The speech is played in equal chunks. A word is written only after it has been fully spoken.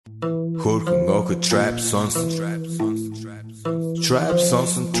Хөрхөн охид trap сонсон. Trap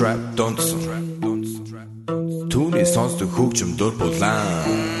сонсон, trap донсон. Түүний сонсдог хөгжим дур булаан.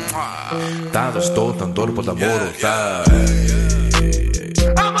 Дагаж дуудан дур булаа мууруулаа.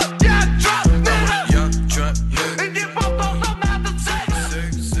 I'm a young trap nigga. And you both don't know nothing sick.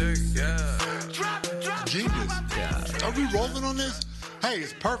 Genius. Yeah. Are we rolling on this? Hey,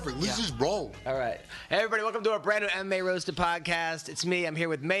 it's perfect. Let's just roll. All right. Hey, everybody, welcome to our brand new MMA Roasted podcast. It's me. I'm here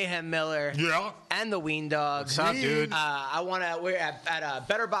with Mayhem Miller. Yeah. And the Ween Dog. What's up, dude? We're at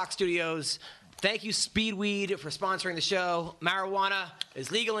Better Box Studios. Thank you, Speedweed, for sponsoring the show. Marijuana is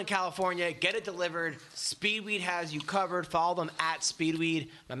legal in California. Get it delivered. Speedweed has you covered. Follow them at Speedweed.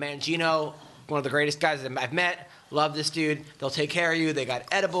 My man Gino, one of the greatest guys that I've met. Love this dude. They'll take care of you. They got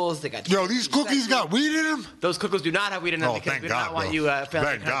edibles. They got these cookies got weed in them? Those cookies do not have weed in them because we do not want you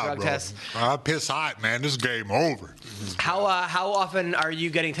failing drug tests. I piss hot, man. This game over. How often are you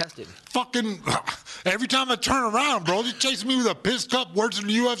getting tested? Fucking every time I turn around, bro. They chasing me with a piss cup worse than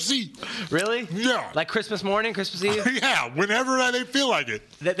the UFC. Really? Yeah. Like Christmas morning, Christmas Eve? Yeah, whenever they feel like it.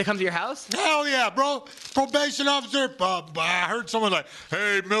 They come to your house? Hell yeah, bro. Probation officer. I heard someone like,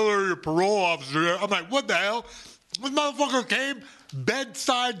 hey, Miller, your parole officer. I'm like, what the hell? This motherfucker came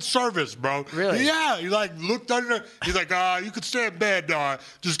bedside service, bro. Really? Yeah. He like looked under. He's like, you could stay in bed.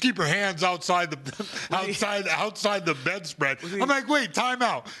 Just keep your hands outside the bedspread. I'm like, wait, time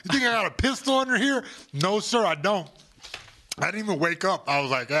out. You think I got a pistol under here? No, sir, I don't. I didn't even wake up. I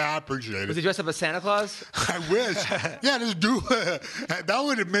was like, I appreciate it. Was he dressed up as Santa Claus? I wish. Yeah, this dude, that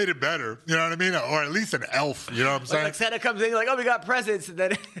would have made it better. You know what I mean? Or at least an elf. You know what I'm saying? Like Santa comes in, you're like, oh, we got presents. And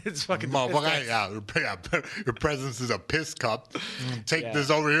then it's fucking your presence is a piss cup. Take this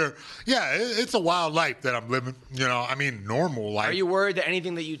over here. Yeah, it's a wild life that I'm living. You know, I mean, normal life. Are you worried that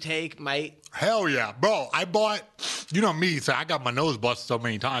anything that you take might? Hell yeah. Bro, I bought, you know me, so I got my nose busted so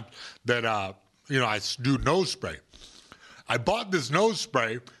many times that, I do nose spray. I bought this nose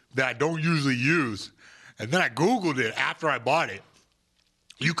spray that I don't usually use, and then I Googled it after I bought it.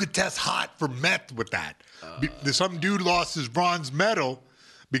 You could test hot for meth with that. Some dude lost his bronze medal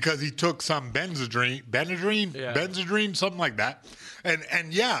because he took some Benzedrine, something like that. And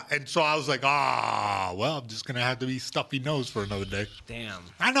so I was like, well, I'm just going to have to be stuffy nose for another day. Damn.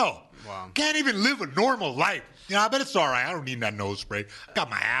 I know. Wow. Can't even live a normal life. You know, I bet it's all right. I don't need that nose spray. I got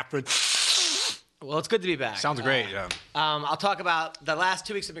my Afrin. Well, it's good to be back. Sounds great, yeah. I'll talk about the last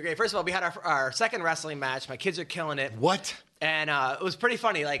 2 weeks have been great. First of all, we had our second wrestling match. My kids are killing it. What? And it was pretty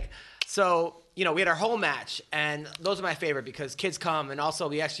funny. We had our whole match, and those are my favorite because kids come, and also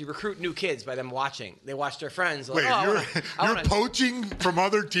we actually recruit new kids by them watching. They watch their friends. Like, Wait, you're poaching from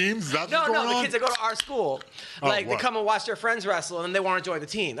other teams? That's what's going on? The kids that go to our school. They come and watch their friends wrestle, and then they want to join the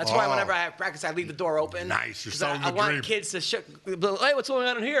team. That's why whenever I have practice, I leave the door open. Nice, you're selling the dream. I want kids to hey, what's going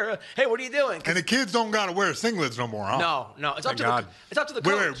on in here? Hey, what are you doing? And the kids don't got to wear singlets no more, huh? No. It's up to the coach.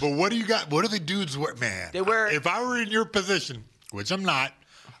 Wait, but what do you got? What do the dudes wear? Man, if I were in your position, which I'm not,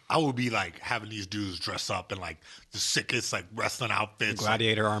 I would be like having these dudes dress up in like the sickest like wrestling outfits,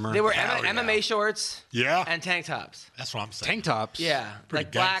 gladiator armor. They wear MMA shorts, and tank tops. That's what I'm saying. Tank tops, yeah,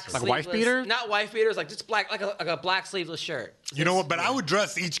 like black, like wife beater, not wife beaters, like just black, like a black sleeveless shirt. You know what? But I would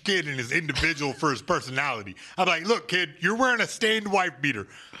dress each kid in his individual for his personality. I'm like, look, kid, you're wearing a stained wife beater.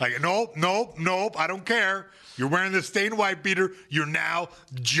 Like, nope, I don't care. You're wearing this stained wife beater. You're now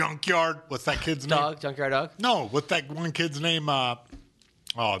Junkyard. What's that kid's name? Junkyard Dog. No, what's that one kid's name?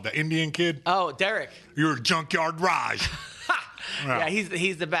 The Indian kid. Oh, Derek. You're Junkyard Raj. Yeah,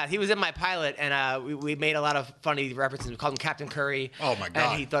 he's the best. He was in my pilot, and we made a lot of funny references. We called him Captain Curry. Oh, my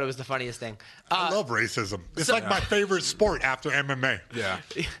God. And he thought it was the funniest thing. I love racism. It's like my favorite sport after MMA. Yeah.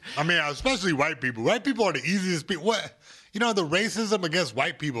 I mean, especially white people. White people are the easiest people. What? You know, the racism against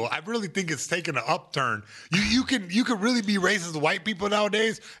white people, I really think it's taken an upturn. You can really be racist to white people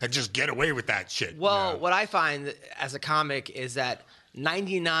nowadays and just get away with that shit. Well, what I find as a comic is that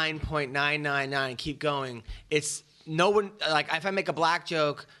 99.999 keep going. It's no one, like if I make a black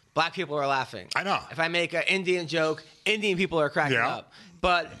joke, black people are laughing. I know. If I make an Indian joke, Indian people are cracking up.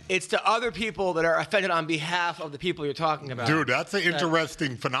 But it's the other people that are offended on behalf of the people you're talking about. Dude, that's an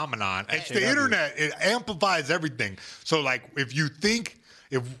interesting phenomenon. It's the internet. It amplifies everything. So like if you think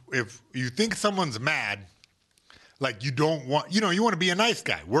someone's mad, like you don't want, you want to be a nice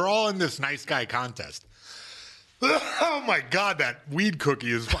guy. We're all in this nice guy contest. Oh my God, that weed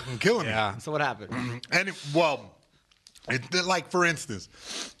cookie is fucking killing me. Yeah. So what happened? And like for instance,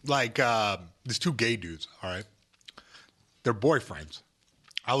 like there's two gay dudes, all right? They're boyfriends.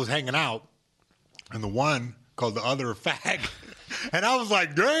 I was hanging out, and the one called the other a fag. And I was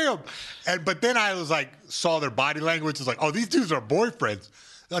like, damn. But then I was like, saw their body language. It's like, oh, these dudes are boyfriends.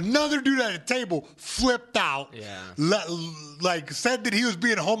 Another dude at a table flipped out. Yeah. Like said that he was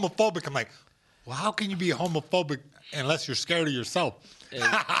being homophobic. I'm like, well, how can you be homophobic unless you're scared of yourself?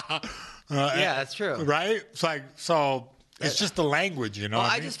 Yeah, that's true. Right? It's like, so it's just the language, you know. Well,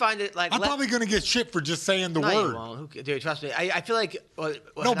 what I mean? just find it like I'm probably going to get shit for just saying the no, word. you won't. Dude, trust me. I feel like what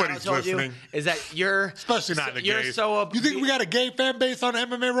Nobody's Hanato told you listening. is that you're Especially not the you're gays. so You think we got a gay fan base on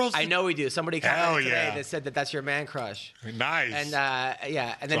MMA roast? I know we do. Somebody Hell commented today yeah. that said that's your man crush. Nice. And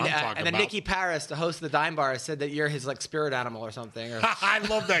yeah, and then what I'm talking and then about. Nikki Paris, the host of the Dime Bar, said that you're his like spirit animal or something. Or, I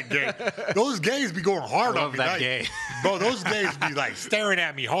love that gay. Those gays be going hard I on love me. that like, gay. Bro, those gays be like staring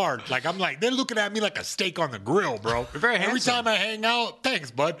at me hard. Like I'm like, they're looking at me like a steak on the grill, bro. You're very Every handsome. time I hang out,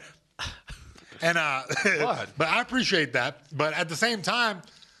 thanks, bud. And What? but I appreciate that. But at the same time,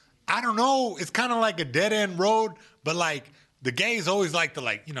 I don't know. It's kind of like a dead end road. But like the gays always like to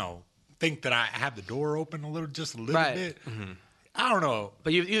like, you know, think that I have the door open just a little Right. bit. I don't know.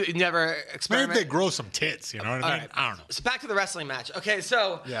 but you never Maybe experiment. if they grow some tits, you know what I All mean? right. I don't know. So back to the wrestling match. Okay,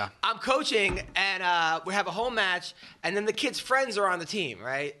 so Yeah. I'm coaching, and we have a home match, and then the kids' friends are on the team,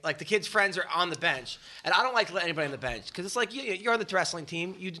 right? Like the kids' friends are on the bench, and I don't like to let anybody on the bench because it's like you're on the wrestling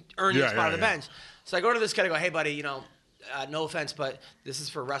team, you earn your Yeah, spot on yeah, the yeah. bench. So I go to this kid, I go, "Hey, buddy, you know, no offense, but this is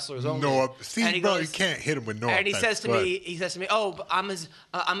for wrestlers only." See, And he bro, goes- you can't hit him with no And he offense. says to Go me, "Oh, but I'm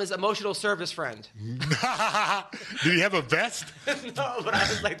his emotional service friend." ahead. Did he have a vest? No, but I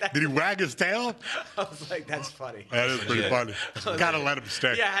was like, that. Did he wag his tail? I was like, that's funny. That is pretty funny. Gotta let him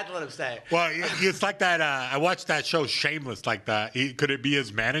stay. Yeah, I had to let him stay. Well, it's like that. I watched that show, Shameless, like that. Could it be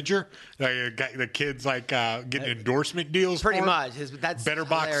his manager? Like, the kids like getting endorsement deals. Pretty for him? much. That's Better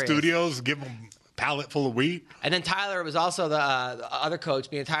Box hilarious. Studios give him a pallet full of weed. And then Tyler was also the other coach,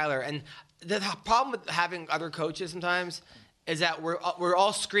 me and Tyler. And the problem with having other coaches sometimes is that we're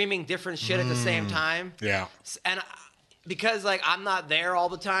all screaming different shit at the same time. Yeah. And because like I'm not there all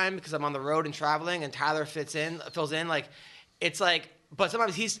the time because I'm on the road and traveling, and Tyler fills in. Like it's like, but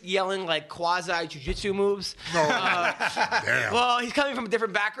sometimes he's yelling like quasi jujitsu moves. Damn. Well, he's coming from a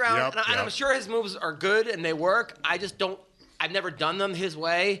different background, Yep, and I'm yep. sure his moves are good and they work. I just don't. I've never done them his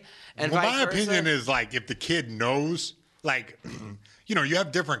way, and Well, vice my versa. opinion is like if the kid knows, like, you know, you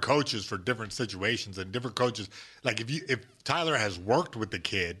have different coaches for different situations and different coaches. Like if Tyler has worked with the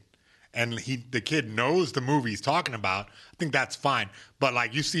kid and the kid knows the movie he's talking about, I think that's fine. But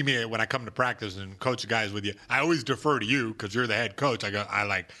like you see me when I come to practice and coach the guys with you, I always defer to you because you're the head coach. I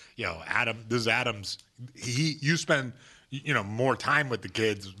like, Adam. This is Adam's. You spend more time with the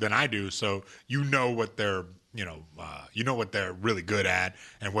kids than I do, so you know what they're. You know what they're really good at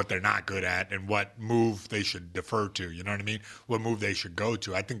and what they're not good at and what move they should defer to. You know what I mean? What move they should go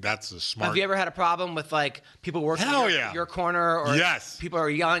to. I think that's a smart. Have you ever had a problem with like people working Hell in yeah. your corner, or Yes. people are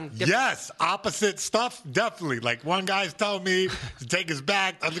yelling? Different- Yes, opposite stuff, definitely. Like one guy's telling me to take his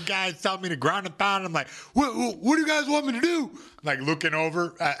back, other guy's telling me to ground and pound. I'm like, what do you guys want me to do? Like looking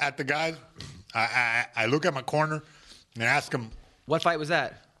over at the guys, I look at my corner and ask him. What fight was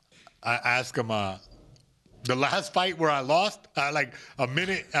that? I ask him. The last fight where I lost, like a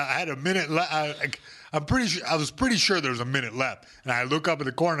minute, I had a minute left. I was pretty sure there was a minute left, and I look up in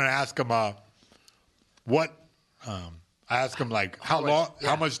the corner and I ask him, what? I ask him like, how long? Yeah.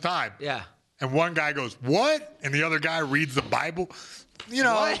 How much time? Yeah. And one guy goes, what? And the other guy reads the Bible.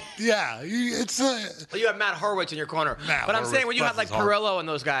 What? Yeah, it's Well, you have Matt Horwitz in your corner, Matt but I'm saying Horwitz, when you have like bless his heart. Perillo and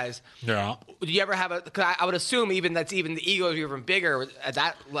those guys, yeah. do you ever have cause I would assume even the egos are even bigger at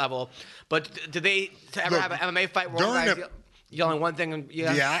that level. But do they ever Look, have an MMA fight where one during guy's the- yelling one thing and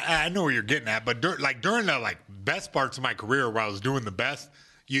Yeah, I know where you're getting at, but during the best parts of my career where I was doing the best,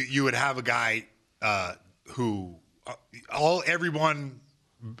 you would have a guy who everyone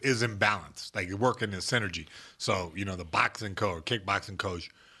is in balance, like you're working in synergy. So the boxing coach or kickboxing coach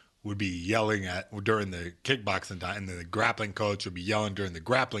would be yelling during the kickboxing time, and then the grappling coach would be yelling during the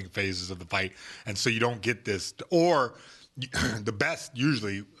grappling phases of the fight, and so you don't get this. Or the best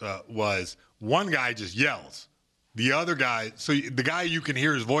usually was one guy just yells. The other guy, so the guy you can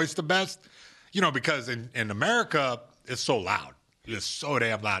hear his voice the best, because in America, it's so loud. It's so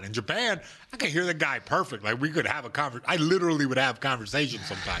damn loud. In Japan, I can hear the guy perfect. Like we could have a conversation. I literally would have conversations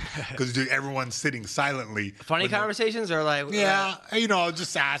sometimes because everyone's sitting silently. funny conversations or like Yeah,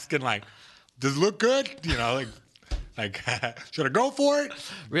 just asking like, does it look good? Like should I go for it?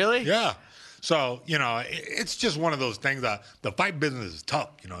 really? Yeah. So, it's just one of those things that the fight business is tough.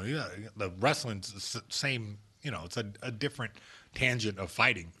 The wrestling's the same, it's a different tangent of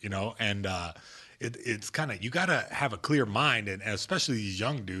fighting, and it's kind of, you got to have a clear mind. And especially these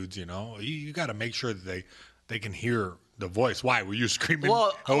young dudes, you got to make sure that they can hear the voice. Why were you screaming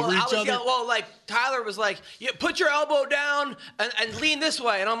Well, over each other? like Tyler was like, put your elbow down and lean this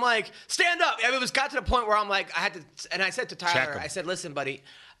way, and I'm like, stand up. I mean, it was got to the point where I'm like, I had to, and I said to Tyler, I said, listen, buddy,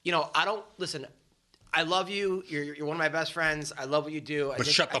 I don't listen. I love you. You're one of my best friends. I love what you do. But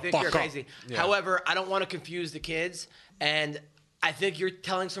shut the I think fuck you're up. crazy. Yeah. However, I don't want to confuse the kids, and I think you're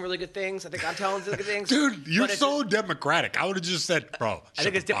telling some really good things. I think I'm telling some good things. Dude, you're so democratic. I would have just said, bro. I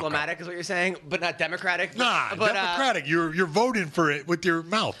think it's diplomatic is what you're saying, but not democratic. Nah, but, democratic. You're voting for it with your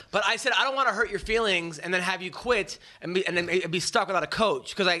mouth. But I said, I don't want to hurt your feelings and then have you quit and then be stuck without a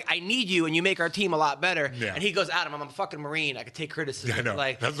coach because I need you and you make our team a lot better. Yeah. And he goes, Adam, I'm a fucking Marine. I could take criticism. I know.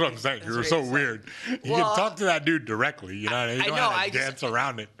 Like, that's what I'm saying. You're so weird. You can talk to that dude directly. You know, you don't have to dance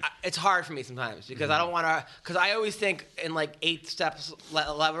around it. It's hard for me sometimes because I don't want to, because I always think in like 8 steps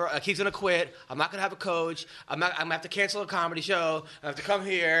level. He's gonna quit. I'm not gonna have a coach. I'm gonna have to cancel a comedy show. I have to come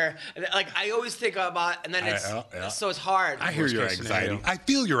here. And like I always think about, and then so it's hard. I hear your anxiety. I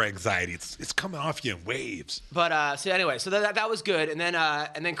feel your anxiety. It's coming off you in waves. But so anyway, so that was good, and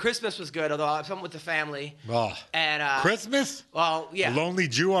then Christmas was good. Although I was something with the family. Oh, and Christmas? Well, yeah. A lonely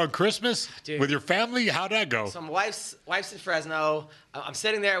Jew on Christmas. Dude. With your family? How'd that go? So my wife's in Fresno. I'm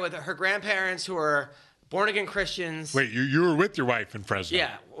sitting there with her grandparents who are born-again Christians. Wait, you were with your wife in Fresno?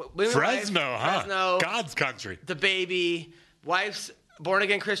 Yeah. Fresno, huh? Fresno, God's country. The baby, wife's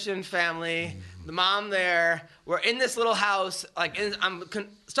born-again Christian family, the mom there. We're in this little house. I'm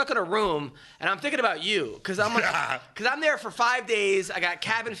stuck in a room, and I'm thinking about you because I'm there for 5 days. I got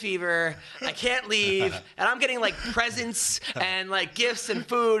cabin fever. I can't leave, and I'm getting like presents and like gifts and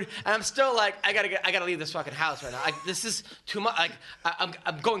food, and I'm still like, I gotta leave this fucking house right now. This is too much. Like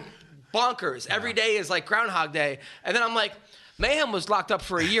I'm going bonkers. Every day is like Groundhog Day. And then I'm like, Mayhem was locked up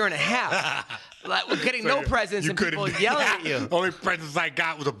for a year and a half. Like, we're getting no presents and people yelling at you. Only presents I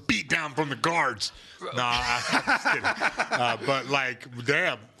got was a beat down from the guards. Nah, I'm just kidding. But like,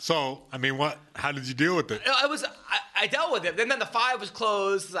 damn. So, I mean, how did you deal with it? I dealt with it. Then the 5 was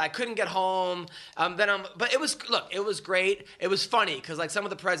closed. I couldn't get home. But it was great. It was funny because like some of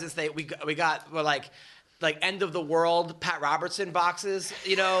the presents we got were like end of the world Pat Robertson boxes,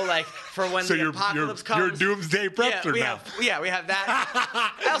 like for when the apocalypse comes. You're doomsday prepper now. We have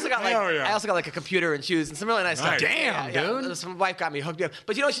that. I also got like a computer and shoes and some really nice stuff. Damn, dude. Yeah. Some wife got me hooked up.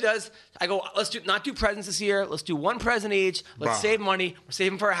 But you know what she does? I go, let's not do presents this year. Let's do 1 present each. Let's save money. We're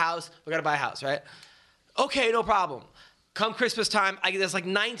saving for a house. We got to buy a house, right? Okay, no problem. Come Christmas time, there's like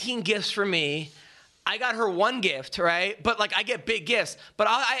 19 gifts for me. I got her 1 gift, right? But like I get big gifts. But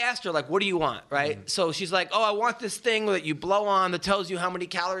I asked her like, what do you want, right? Mm-hmm. So she's like, I want this thing that you blow on that tells you how many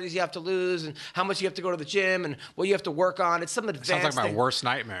calories you have to lose and how much you have to go to the gym and what you have to work on. It's some advanced thing. Sounds like my worst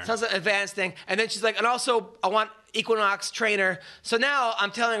nightmare. Sounds like an advanced thing. And then she's like, and also I want Equinox trainer. So now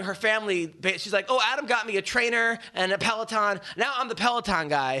I'm telling her family, she's like, Adam got me a trainer and a Peloton. Now I'm the Peloton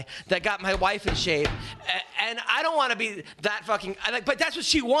guy that got my wife in shape. And I don't want to be that fucking, but that's what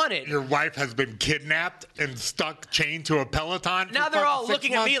she wanted. Your wife has been kidnapped and chained to a Peloton. Now they're all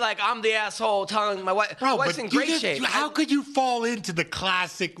looking at me like I'm the asshole telling my wife. Bro, my wife's in great shape. How could you fall into the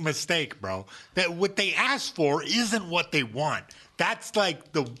classic mistake, bro? That what they asked for isn't what they want. That's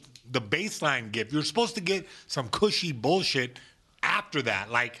like the baseline gift. You're supposed to get some cushy bullshit after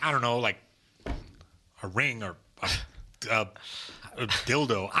that. Like, I don't know, like a ring or a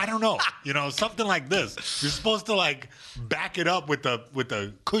dildo. I don't know. Something like this. You're supposed to like back it up with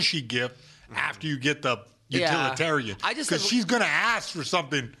a cushy gift after you get the utilitarian. Because she's going to ask for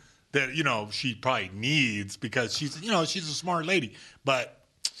something that, she probably needs because she's a smart lady. But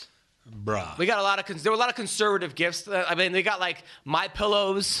bruh. There were a lot of conservative gifts. I mean, they got like My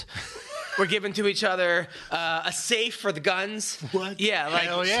Pillows were given to each other, a safe for the guns. What? Yeah, like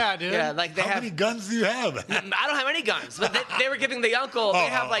hell yeah, dude. Yeah, like how many guns do you have? I don't have any guns, but they were giving the uncle. They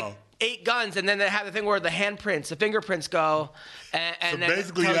have like 8 guns, and then they have the thing where the fingerprints go. And so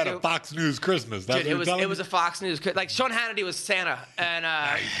basically, you had a Fox News Christmas. That's dude, it was a Fox News. Like Sean Hannity was Santa, and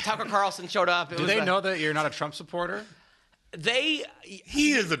Tucker Carlson showed up. Do they know that you're not a Trump supporter? He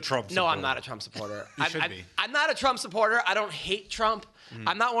is a Trump supporter. No, I'm not a Trump supporter. You should be. I'm not a Trump supporter. I don't hate Trump.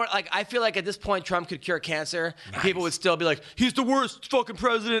 I'm not one, like, I feel like at this point Trump could cure cancer. Nice. People would still be like, he's the worst fucking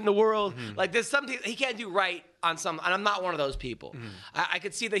president in the world. Like, there's something he can't do right on some, and I'm not one of those people. I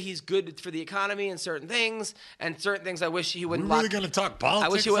could see that he's good for the economy and certain things I wish he wouldn't We're really going to talk politics? I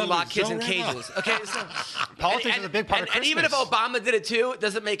wish he wouldn't lock kids in cages. Okay, so politics is a big part of Christmas. And even if Obama did it too, it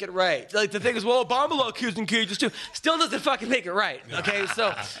doesn't make it right. Like, the thing is, well, Obama locked kids in cages too. Still doesn't fucking make it right. Okay, so,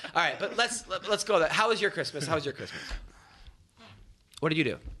 all right, but let's go there. How was your Christmas? What did you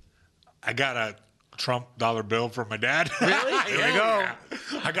do? I got a Trump dollar bill from my dad. Really? There we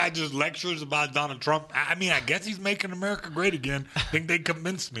go. I got just lectures about Donald Trump. I mean, I guess he's making America great again. I think they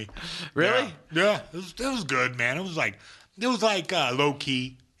convinced me. Really? Yeah. It was good, man. It was like low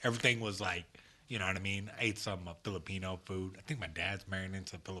key. Everything was like, you know what I mean? I ate some Filipino food. I think my dad's married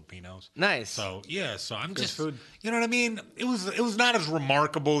into Filipinos. Nice. So yeah, so I'm just food. You know what I mean? It was not as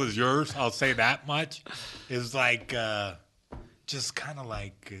remarkable as yours. I'll say that much. It was like just kind of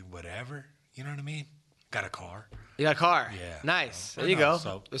like whatever. You know what I mean? Got a car. You got a car. Yeah. Nice. I There you know, go.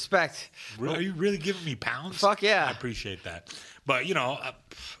 so- Respect. Are you really giving me pounds? Fuck yeah. I appreciate that. But you know,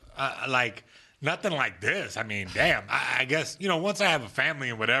 like nothing like this. I mean, damn. I guess once I have a family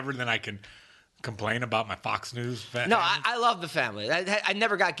and whatever, then I can complain about my Fox News. No, I love the family. I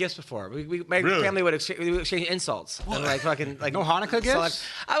never got gifts before. My Really? family would exchange insults. And like fucking like No Hanukkah gifts?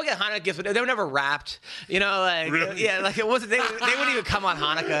 I would get Hanukkah gifts, but they were never wrapped. Really? Yeah, like it wasn't. They wouldn't even come on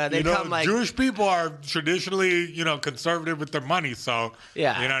Hanukkah. They'd come like Jewish people are traditionally, conservative with their money. So,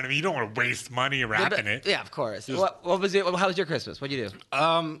 Yeah. you know what I mean? You don't want to waste money wrapping it. Yeah, of course. What was it? How was your Christmas? What'd you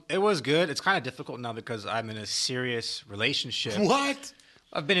do? It was good. It's kind of difficult now because I'm in a serious relationship. What?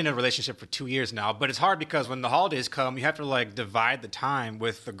 I've been in a relationship for 2 years now, but it's hard because when the holidays come, you have to like divide the time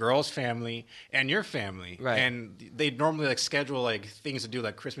with the girl's family and your family. Right. And they normally like schedule like things to do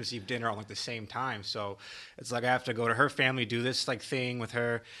like Christmas Eve dinner on like the same time. So it's like I have to go to her family, do this like thing with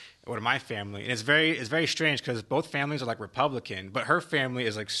her, or to my family. And it's very strange because both families are like Republican, but her family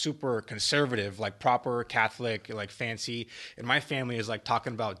is like super conservative, like proper Catholic, like fancy. And my family is like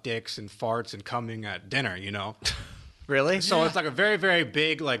talking about dicks and farts and coming at dinner, Really? So it's like a very, very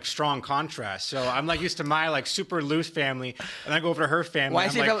big, like strong contrast. So I'm like used to my like super loose family, and I go over to her family. Why I'm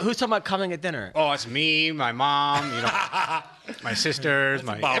is he like, who's talking about coming at dinner? oh, it's me, my mom, my sisters,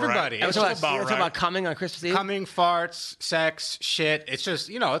 about everybody. right. It's We're just talking about coming on Christmas Eve. coming, farts, sex, shit. It's just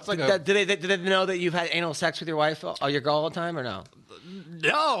it's like a Do they know that you've had anal sex with your wife or your girl all the time, or no?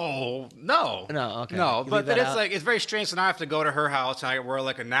 no. No, okay. No, You but leave that it's out. like it's very strange. So now I have to go to her house and I wear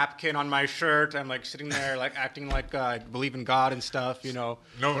like a napkin on my shirt. I'm like sitting there like acting like I believe in God and stuff. No,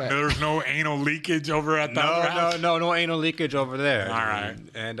 there's no anal leakage over at the other house? No anal leakage over there. All right.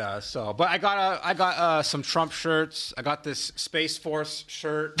 And but I got some Trump shirts. I got this Space Force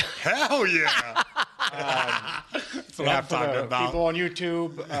shirt. Hell yeah. That's what I'm For talking the about. people on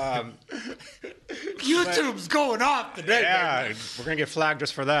YouTube. YouTube's going off today. Yeah, baby. we're gonna get flagged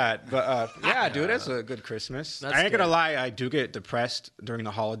just for that. But yeah, dude, it's a good Christmas. That's I ain't gonna good. lie, I do get depressed during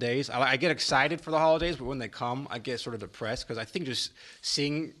the holidays. I get excited for the holidays, but when they come, I get sort of depressed because I think just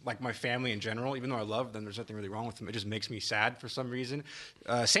seeing like my family in general, even though I love them, there's nothing really wrong with them. It just makes me sad for some reason.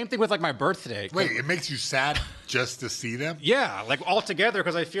 Same thing with like my birthday. Wait, it makes you sad just to see them? Yeah, like all together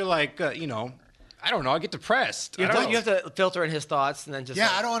because I feel like I don't know, I get depressed. You I don't have to filter in his thoughts and then just Yeah,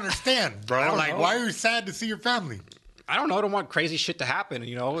 like, I don't understand, bro. don't Like, know. why are you sad to see your family? I don't know. I don't want crazy shit to happen.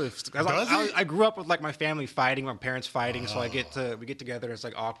 If Does it? I grew up with like my family fighting, my parents fighting, so we get together. It's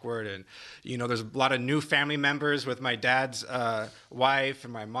like awkward, and there's a lot of new family members with my dad's wife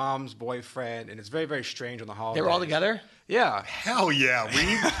and my mom's boyfriend, and it's very, very strange on the holidays. they were all together. Yeah, Hell yeah,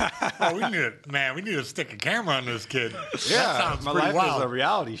 we need to stick a camera on this kid. yeah. That sounds My pretty life wild. is a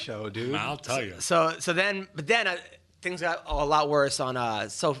reality show, dude. I'll tell you. So then things got a lot worse on.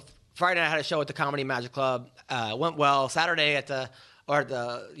 So Friday night I had a show at the Comedy Magic Club. Went well. Saturday at the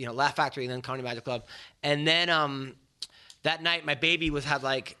Laugh Factory and then Comedy Magic Club, and then that night my baby had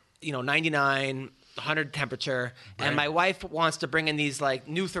 99. 100 temperature, and my wife wants to bring in these like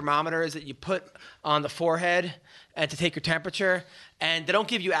new thermometers that you put on the forehead and to take your temperature, and they don't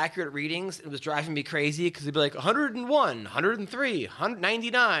give you accurate readings. It was driving me crazy because they'd be like 101, 103,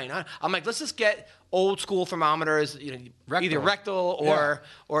 199. I'm like, let's just get old school thermometers, either rectal or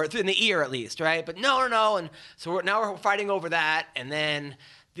in the ear at least, right? But no, and so we're fighting over that, and then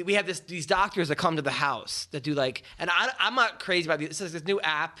we have these doctors that come to the house that do and I'm not crazy about this. This new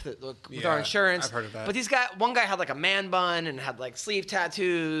app with our insurance. I've heard of that. But one guy had like a man bun and had like sleeve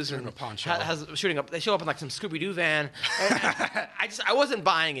tattoos and a poncho. shooting up. They show up in like some Scooby Doo van. And I wasn't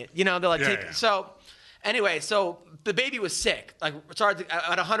buying it. They're like Yeah. so. Anyway, so the baby was sick. Like started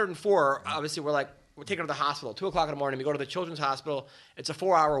at 104. Obviously, we're taking her to the hospital. 2:00 in the morning. We go to the children's hospital. It's a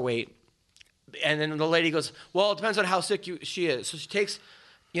 4-hour wait. And then the lady goes, "Well, it depends on how sick she is." So she takes.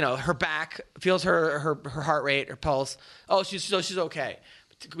 Her back, feels her heart rate, her pulse. Oh, she's okay.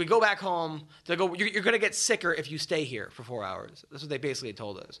 We go back home. They go, you're going to get sicker if you stay here for 4 hours. That's what they basically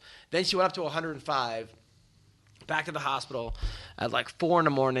told us. Then she went up to 105, back to the hospital at 4 in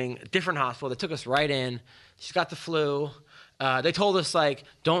the morning, a different hospital. They took us right in. She's got the flu. They told us,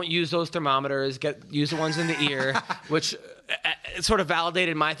 don't use those thermometers. Use the ones in the ear, which it sort of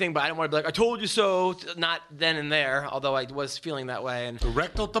validated my thing, but I didn't want to be like, I told you so. Not then and there, although I was feeling that way. And The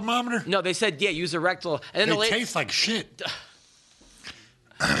rectal thermometer? no, they said, yeah, use a rectal. And then They the lady, taste like shit.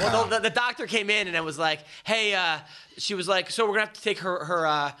 well, the doctor came in and it was like, hey, she was like, so we're gonna have to take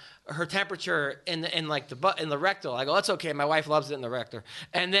her temperature in the rectal. I go, that's okay. My wife loves it in the rector.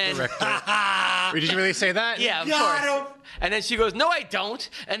 And then Did you really say that? yeah, of Got course. him. And then she goes, no, I don't.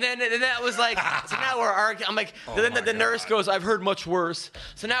 And then that was like, so now we're arguing. I'm like, then the nurse goes, I've heard much worse.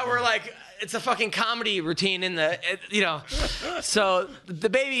 So now we're like, it's a fucking comedy routine So the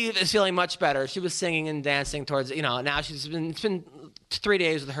baby is feeling much better. She was singing and dancing towards, now it's been 3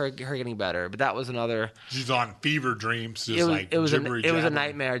 days with her getting better. But that was another. She's on fever dreams, just It was a jibbery-jabbering.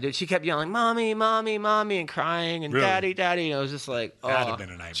 nightmare, dude. She kept yelling, "Mommy, mommy, mommy," and crying and Really? "Daddy, daddy." And it was just like, That'd oh, have been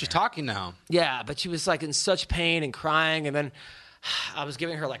a nightmare. She's talking now. yeah. But she was like in such pain and crying, and then I was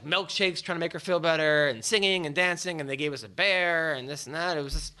giving her like milkshakes, trying to make her feel better, and singing and dancing, and they gave us a bear and this and that. It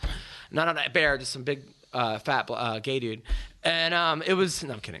was just not a bear, just some big fat gay dude, and it was.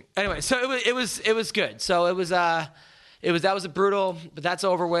 No, I'm kidding. Anyway, so it was good. So that was a brutal, but that's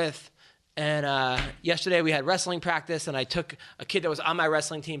over with. And yesterday we had wrestling practice, and I took a kid that was on my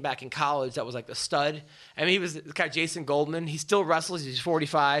wrestling team back in college that was like the stud. I mean, he was the guy Jason Goldman. He still wrestles. He's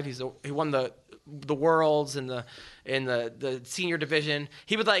 45. He won the worlds in the senior division.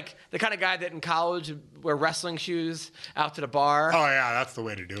 He was like the kind of guy that in college would wear wrestling shoes out to the bar. Oh, yeah, that's the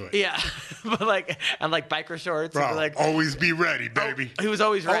way to do it. Yeah, but like and like biker shorts. Bro, and like always be ready, baby. he was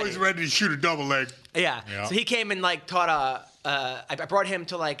always ready. Always ready to shoot a double leg. Yeah. Yeah. So he came and like taught I brought him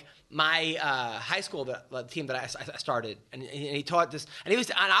to like my high school the team that I started, and he taught this, and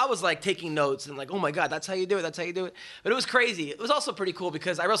I was like taking notes and like, oh my god, that's how you do it, that's how you do it. But it was crazy. It was also pretty cool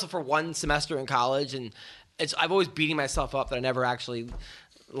because I wrestled for 1 semester in college, and I've always beating myself up that I never actually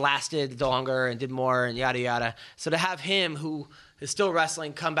lasted longer and did more and yada yada. So to have him who is still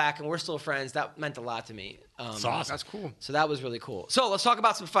wrestling come back and we're still friends, that meant a lot to me. It's awesome. That's cool. So that was really cool. So let's talk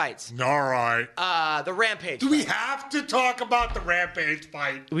about some fights. All right. The Rampage. Do we have to talk about the Rampage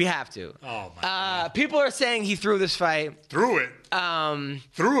fight? We have to. Oh, my God. People are saying he threw this fight. Through it.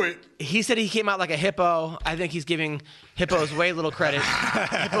 Through it. He said he came out like a hippo. I think he's giving hippos way little credit.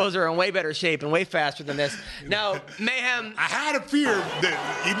 Hippos are in way better shape and way faster than this. Now, Mayhem. I had a fear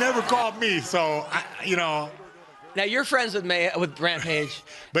that he never called me, so, Now you're friends with Rampage.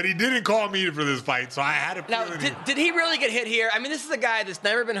 But he didn't call me for this fight, so I had a Now, feeling. did he really get hit here? I mean, this is a guy that's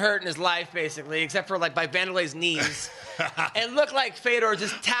never been hurt in his life, basically, except for like by Vanderlei's knees. It looked like Fedor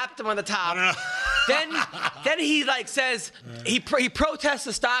just tapped him on the top. Then he like says he protests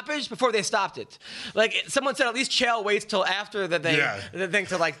the stoppage before they stopped it. Like someone said, at least Chael waits till after the thing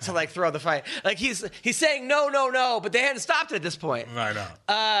to like throw the fight. Like he's saying no, but they hadn't stopped it at this point. I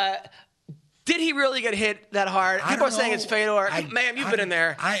know. Did he really get hit that hard? People are saying it's Fedor. Ma'am, you've been in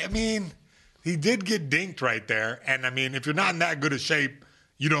there. I mean, he did get dinked right there, and I mean, if you're not in that good a shape,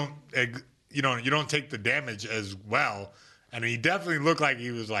 you don't take the damage as well. I mean, he definitely looked like he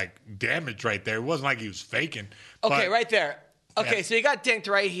was like damaged right there. It wasn't like he was faking. Okay, but, right there. Okay, yeah. so he got dinked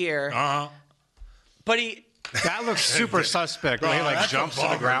right here, but he. That looks super suspect. Bro, When he like that's a jumps to the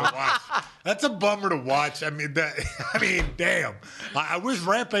bummer ground. to watch. That's a bummer to watch. I mean, damn. I wish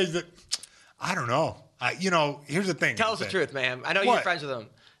Rampage. I don't know. Here's the thing. Tell us the truth, man. I know What? you're friends with him.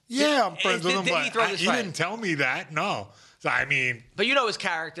 Yeah, I'm friends with him, did but he throw this he fight? didn't tell me that. No. So I mean, But you know his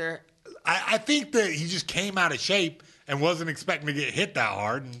character. I think that he just came out of shape and wasn't expecting to get hit that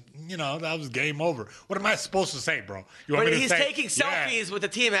hard, and that was game over. What am I supposed to say, bro? You want But me to he's say, taking selfies with the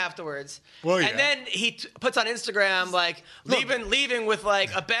team afterwards. Well, yeah. And then he puts on Instagram like leaving with like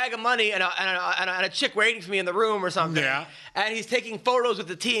a bag of money and a chick waiting for me in the room or something. Yeah. And he's taking photos with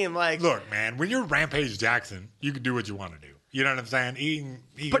the team like. Look, man, when you're Rampage Jackson, you can do what you want to do. You know what I'm saying?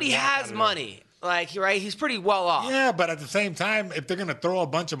 But he has money. Like, right? He's pretty well off. Yeah, but at the same time, if they're going to throw a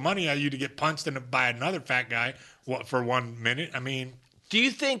bunch of money at you to get punched by another fat guy for 1 minute, I mean. Do you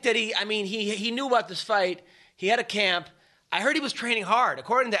think that he knew about this fight? He had a camp. I heard he was training hard.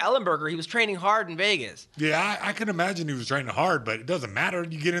 According to Ellenberger, he was training hard in Vegas. Yeah, I can imagine he was training hard, but it doesn't matter.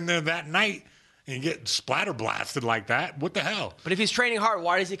 You get in there that night and you get splatter blasted like that. What the hell? But if he's training hard,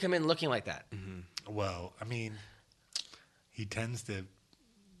 why does he come in looking like that? Well, I mean, he tends to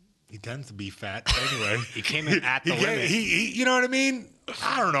be fat anyway. He came in at the limit. You know what I mean?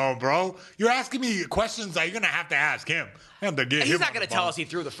 I don't know, bro. You're asking me questions that you're going to have to ask him. I have to get He's him not on going the to tell phone. us he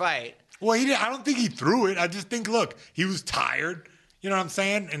threw the fight. Well, I don't think he threw it. I just think, look, he was tired. You know what I'm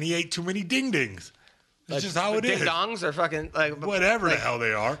saying? And he ate too many ding-dings. That's just how it is. Ding-dongs or fucking like Whatever the hell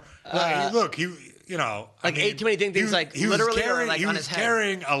they are. Look, he ate too many ding-dings, he was literally or carrying, like he on was his head?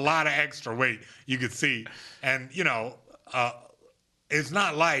 carrying a lot of extra weight, you could see. And, it's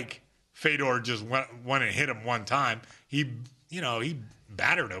not like Fedor just went and hit him one time. He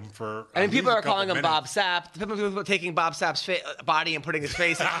battered him for. I mean, at people least are a couple calling him minutes. Bob Sapp. People are taking Bob Sapp's body and putting his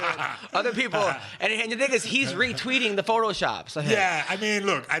face into it. Other people, and the thing is, he's retweeting the Photoshops. of him. Yeah, I mean,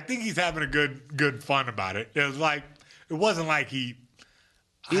 look, I think he's having a good fun about it. It wasn't like he.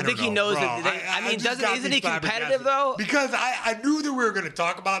 You think he knows that? Isn't he competitive though? Because I knew that we were going to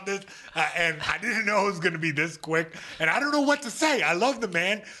talk about this, and I didn't know it was going to be this quick, and I don't know what to say. I love the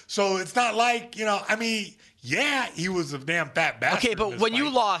man, so it's not like I mean, yeah, he was a damn fat bastard. Okay, but when you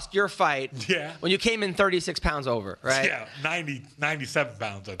lost your fight, when you came in 36 pounds over, right? Yeah, 97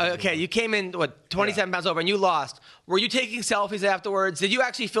 pounds. I think Okay, you came in 27 pounds over, and you lost. Were you taking selfies afterwards? Did you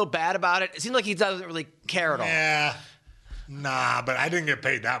actually feel bad about it? It seems like he doesn't really care at all. Yeah. Nah, but I didn't get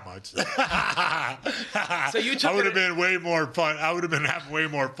paid that much. So you took I would have been way more fun. I would have been having way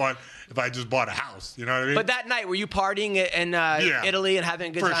more fun if I just bought a house. You know what I mean? But that night, were you partying in Italy and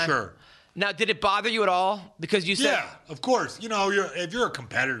having a good time? For sure. Now, did it bother you at all? Because you said... Yeah, of course. If you're a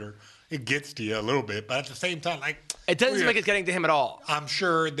competitor, it gets to you a little bit. But at the same time, it doesn't seem like it's getting to him at all. I'm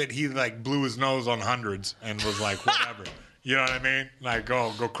sure that he blew his nose on hundreds and was like, whatever. You know what I mean?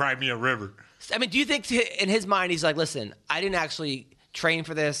 Go cry me a river. I mean, do you think in his mind he's like, listen, I didn't actually train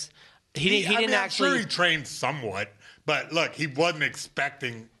for this. He didn't actually. I'm sure he trained somewhat, but look, he wasn't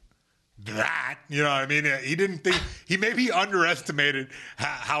expecting that. You know what I mean? He didn't think he maybe underestimated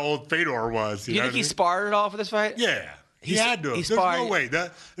how old Fedor was. Do you think he sparred at all for this fight? Yeah, he had to. There's no way.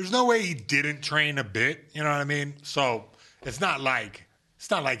 There's no way he didn't train a bit. You know what I mean? So it's not like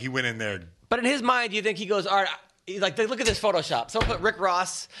he went in there. But in his mind, do you think he goes, all right? Look at this Photoshop. Someone put Rick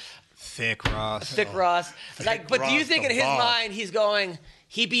Ross. Thick Ross. But do you think in his mind he's going,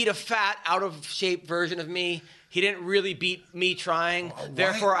 he beat a fat, out of shape version of me. He didn't really beat me trying.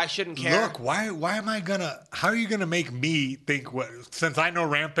 Therefore, I shouldn't care. Look, how are you gonna make me think since I know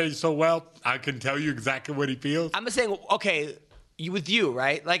Rampage so well, I can tell you exactly what he feels? I'm just saying, okay, with you,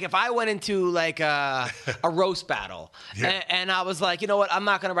 right? Like if I went into a roast battle and I was like, you know what, I'm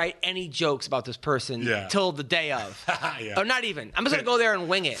not going to write any jokes about this person till the day of. Or not even. I'm just going to go there and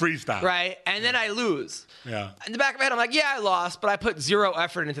wing it. Freestyle. Right? And then I lose. Yeah. In the back of my head, I'm like, yeah, I lost, but I put zero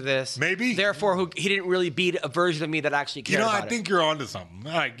effort into this. Maybe. Therefore, he didn't really beat a version of me that actually cared about it. I think you're onto something.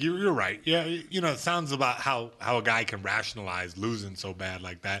 You're right. Yeah, it sounds about how a guy can rationalize losing so bad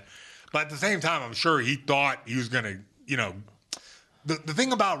like that. But at the same time, I'm sure he thought he was going to, The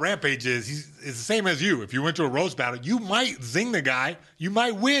thing about Rampage is it's the same as you. If you went to a roast battle, you might zing the guy. You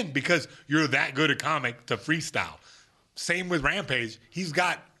might win because you're that good a comic to freestyle. Same with Rampage. He's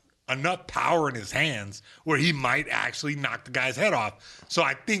got enough power in his hands where he might actually knock the guy's head off. So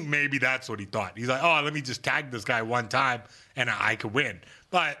I think maybe that's what he thought. He's like, let me just tag this guy one time and I could win.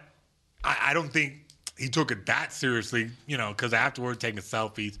 But I don't think he took it that seriously, because afterward taking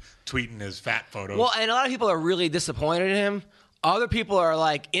selfies, tweeting his fat photos. Well, and a lot of people are really disappointed in him. Other people are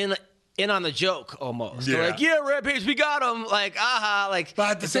in on the joke almost. Yeah. They're like, yeah, Rampage, we got him.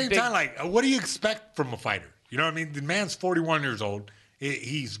 But at the same time, what do you expect from a fighter? You know what I mean? The man's 41 years old.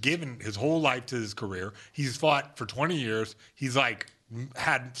 He's given his whole life to his career. He's fought for 20 years. He's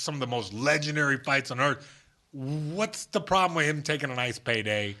had some of the most legendary fights on earth. What's the problem with him taking a nice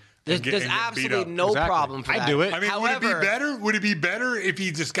payday? There's absolutely no problem for that. I do it. I mean, would it be better? Would it be better if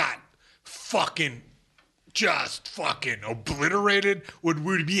he just got fucking obliterated? Would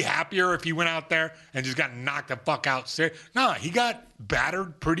we be happier if he went out there and just got knocked the fuck out? No, he got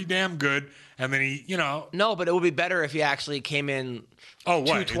battered pretty damn good, and then he, No, but it would be better if he actually came in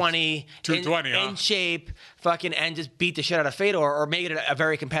 220, in shape, and just beat the shit out of Fedor or make it a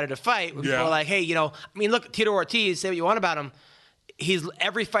very competitive fight. Where people are like, hey, look, Tito Ortiz, say what you want about him.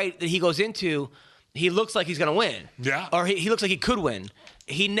 Every fight that he goes into, he looks like he's going to win. Yeah. Or he looks like he could win.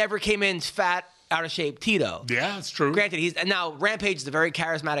 He never came in fat, out of shape Tito. Yeah, it's true. Granted, now Rampage is a very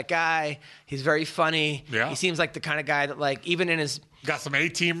charismatic guy. He's very funny. Yeah. He seems like the kind of guy that even in his got some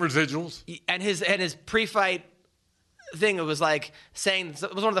A-team residuals. And his pre-fight thing, it was saying,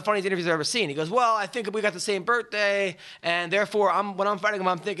 it was one of the funniest interviews I've ever seen. He goes, well, I think we got the same birthday, and therefore when I'm fighting him,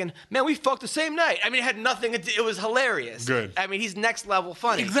 I'm thinking, man, we fucked the same night. I mean, it had nothing. It was hilarious. Good. I mean, he's next level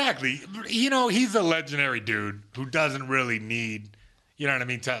funny. Exactly. He's a legendary dude who doesn't really need,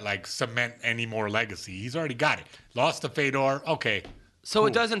 to cement any more legacy. He's already got it. Lost to Fedor. Okay. So cool.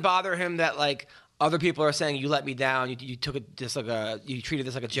 It doesn't bother him that other people are saying you let me down. You took it you treated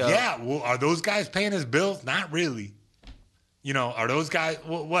this like a joke. Yeah. Well, are those guys paying his bills? Not really. Are those guys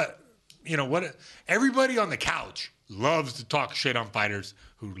what? Everybody on the couch loves to talk shit on fighters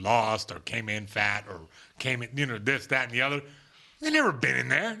who lost or came in fat or came in, this, that, and the other. They never been in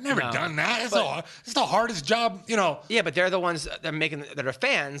there, never No. done that. But- It's the hardest job, you know. Yeah, but they're the ones that are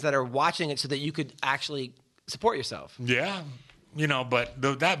fans that are watching it so that you could actually support yourself. Yeah, you know, but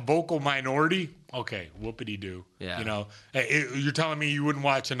that vocal minority, okay, whoopity doo. Yeah. You know, you're telling me you wouldn't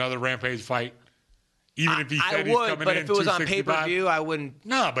watch another Rampage fight, even if he I said he's would, coming but in if it was on 265? pay-per-view, I wouldn't.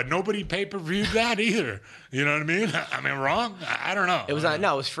 No, but nobody pay-per-viewed that either. You know what I mean? I mean, wrong? I don't know. It was on.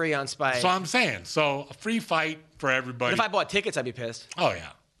 No, it was free on Spike. So I'm saying, so a free fight for everybody. But if I bought tickets, I'd be pissed. Oh yeah.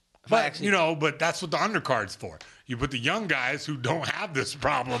 I But actually- you know, but that's what the undercard's for. You put the young guys who don't have this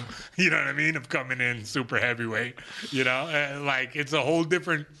problem, you know what I mean, of coming in super heavyweight. You know, like it's a whole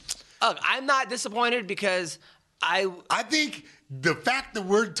different. Look, I'm not disappointed because I think the fact that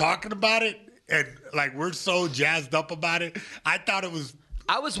we're talking about it and like we're so jazzed up about it, I thought it was.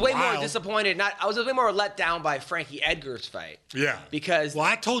 was way more wild. disappointed. I was way more let down by Frankie Edgar's fight. Yeah. Because Well,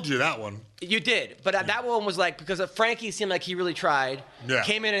 I told you that one. you did, but that one was like because Frankie seemed like he really tried. Yeah.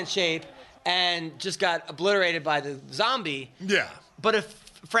 Came in shape and just got obliterated by the zombie. Yeah. But if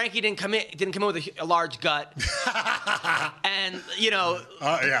Frankie didn't come in with a large gut, and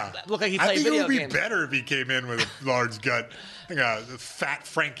Yeah. looked like he I played think it video would be games. better if he came in with a large gut. I think a fat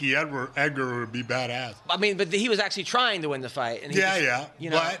Frankie Edgar would be badass. I mean, but he was actually trying to win the fight. And he Yeah, just, yeah. You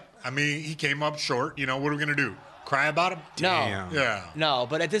know, But I mean, he came up short. You know, what are we gonna do? Cry about him? no, Damn. Yeah. no.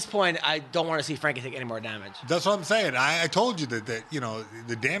 But at this point, I don't want to see Frankie take any more damage. That's what I'm saying. I told you that you know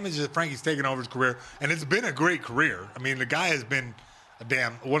the damage that Frankie's taken over his career, and it's been a great career. I mean, the guy has been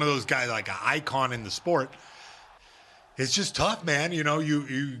one of those guys, like an icon in the sport. It's just tough, man. You know,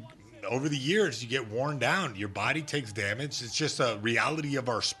 you over the years you get worn down. Your body takes damage. It's just a reality of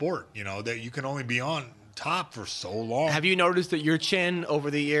our sport. You know that you can only be on top for so long. Have you noticed that your chin over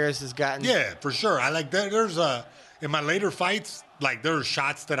the years has gotten? Yeah, for sure. I like that. There's in my later fights, like there were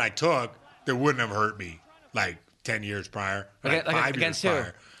shots that I took that wouldn't have hurt me like 10 years prior, like Like 5 years against who?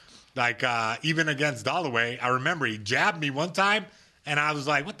 prior. Like even against Dalloway, I remember he jabbed me one time, and I was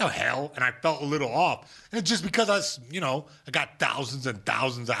like, "What the hell?" And I felt a little off. And it's just because I got thousands and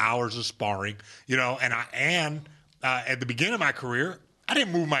thousands of hours of sparring, you know. And at the beginning of my career, I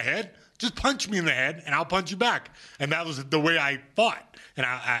didn't move my head. Just punch me in the head, and I'll punch you back. And that was the way I fought. And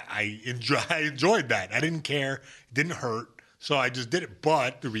I enjoyed that. I didn't care. It didn't hurt. So I just did it.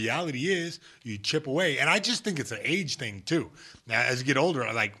 But the reality is you chip away. And I just think it's an age thing, too. Now, as you get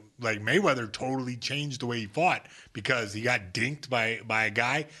older, like Mayweather totally changed the way he fought because he got dinked by a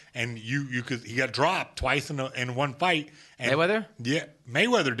guy, and he got dropped twice in one fight. And Mayweather? Yeah,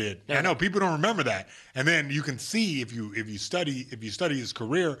 Mayweather did. Yeah. I know people don't remember that. And then you can see if you study his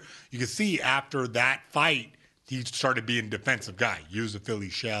career, you can see after that fight he started being a defensive guy. Use the Philly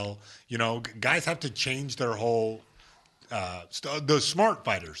shell. You know, guys have to change their whole. The smart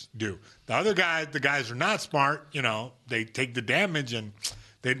fighters do. The other guys, the guys who are not smart. You know, they take the damage and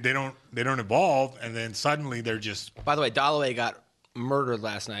they don't evolve, and then suddenly they're just By the way, Dalloway got murdered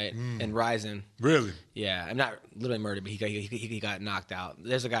last night in Ryzen. really. Yeah, I'm not literally murdered, but he got knocked out.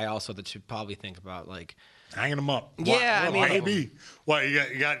 There's a guy also that should probably think about like. Hanging them up. Yeah, I mean- maybe. What, you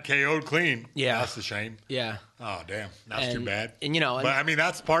got KO'd clean. Yeah. That's a shame. Yeah. Oh damn, that's too And- bad. and, you know, but I mean,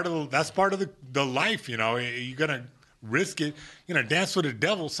 that's part of the life. You know, you're gonna risk it. You know, Dance with the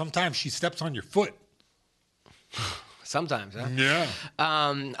Devil. Sometimes she steps on your foot. Sometimes, huh? Yeah.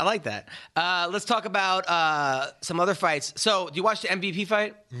 I like that. Let's talk about some other fights. So, do you watch the MVP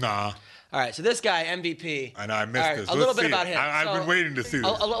fight? Nah. All right, so this guy, MVP. I know, I missed All right, this. A little Let's bit see about it. him. I've been waiting to see this.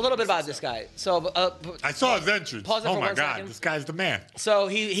 A little bit about this guy. So, I saw his entrance. Pause it Oh for my 1 God, second. this guy's the man. So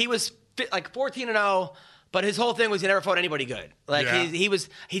he was like 14-0, but his whole thing was he never fought anybody good. Like Yeah.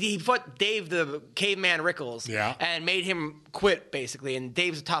 he fought Dave the Caveman Rickles, Yeah. and made him quit basically. And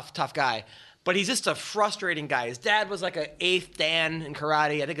Dave's a tough guy, but he's just a frustrating guy. His dad was like an 8th Dan in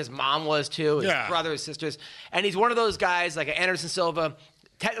karate. I think his mom was too. His Yeah. brother, his sisters, and he's one of those guys like Anderson Silva,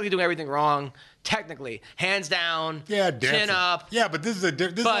 technically doing everything wrong. Technically, hands down, Yeah, chin dancing. up. Yeah, but this is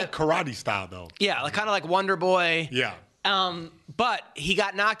like karate style though. Yeah, like kind of like Wonder Boy. Yeah. But he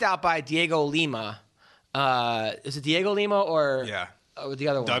got knocked out by Diego Lima. Is it Diego Lima or Yeah. the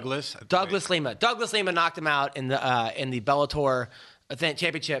other one? Douglas? Douglas Lima. Douglas Lima knocked him out in the Bellator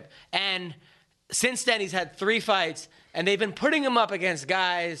championship. And since then, he's had 3 fights, and they've been putting him up against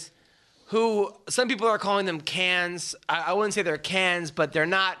guys who some people are calling them cans. I wouldn't say they're cans, but they're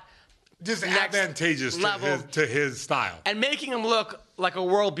not. Just Next advantageous level. to his style. And making him look like a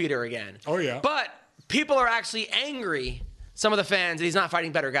world beater again. Oh, yeah. But people are actually angry, some of the fans, that he's not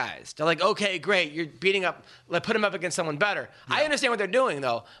fighting better guys. They're like, okay, great, you're beating up, put him up against someone better. I understand what they're doing,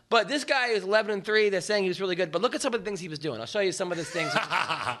 though. But this guy is 11-3. They're saying he was really good. But look at some of the things he was doing. I'll show you some of these things.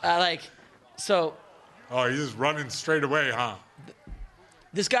 Oh, he's just running straight away, huh?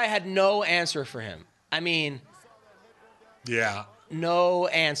 This guy had no answer for him. I mean, Yeah. no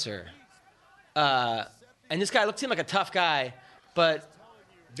answer. And this guy looked to him like a tough guy, but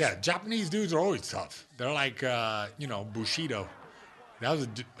Yeah, Japanese dudes are always tough. They're like, Bushido. That was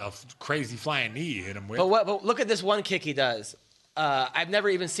a crazy flying knee he hit him with. but look at this one kick he does. I've never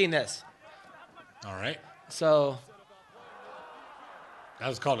even seen this. All right. So That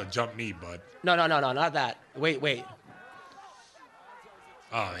was called a jump knee, bud. no, not that. Wait.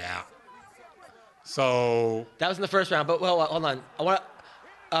 Oh, yeah. So, That was in the first round. But hold on. I want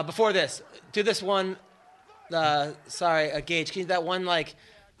before this, do this one. Gage, can you do that one like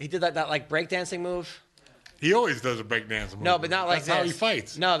he did that like breakdancing move? he always does a breakdance move. No, but not like That's this. how he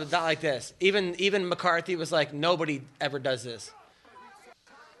fights. No, but not like this. Even McCarthy was like, nobody ever does this.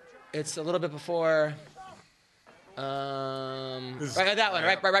 It's a little bit before. Right, that one,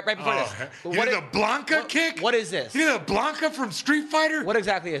 right before this. You did the Blanca kick? What is this? You did the Blanca from Street Fighter? What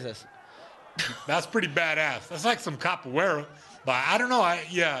exactly is this? That's pretty badass. That's like some capoeira. But I don't know. I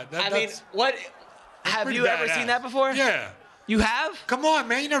mean, what? Have pretty you ever badass. seen that before? Yeah. You have? Come on,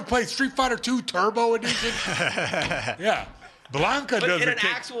 man. You never played Street Fighter 2 Turbo Edition? Yeah. Blanca But does in the an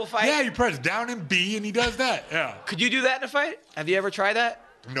kick. actual fight? Yeah, you press down and B and he does that. Yeah. Could you do that in a fight? Have you ever tried that?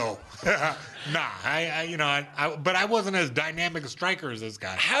 No. Nah. But I wasn't as dynamic a striker as this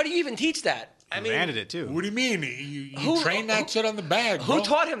guy. How do you even teach that? I mean, landed it too. What do you mean? You Who- train that shit on the bag, who bro.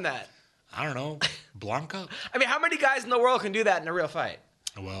 taught him that? I don't know. Blanca? I mean, how many guys in the world can do that in a real fight?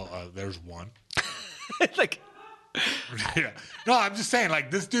 Well, there's one. It's like, Yeah. No, I'm just saying,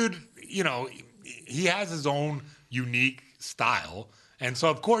 like, this dude, he has his own unique style. And so,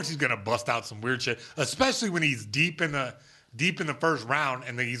 of course, he's going to bust out some weird shit, especially when he's deep in the first round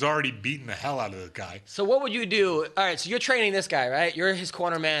and then he's already beaten the hell out of the guy. so what would you do? All right, so you're training this guy, right? You're his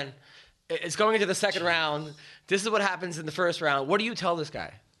corner man. It's going into the second round. This is what happens in the first round. What do you tell this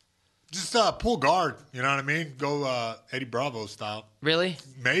guy? Just pull guard, you know what I mean? Go Eddie Bravo style. Really?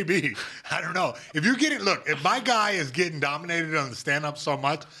 Maybe. I don't know. If my guy is getting dominated on the stand-up so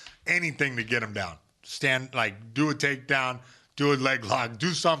much, anything to get him down. Do a takedown, do a leg lock,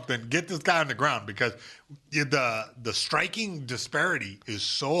 do something. Get this guy on the ground because the striking disparity is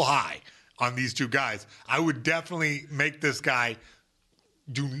so high on these two guys. I would definitely make this guy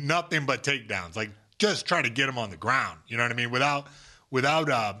do nothing but takedowns. Like, just try to get him on the ground. You know what I mean?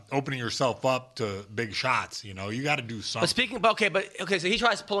 Without opening yourself up to big shots, you got to do something. But so he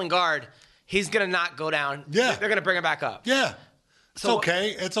tries pulling guard. He's going to not go down. Yeah. They're going to bring him back up. Yeah. So-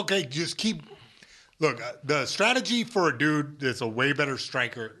 It's okay. Just keep. Look, the strategy for a dude that's a way better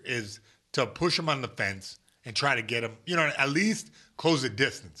striker is to push him on the fence and try to get him, at least close the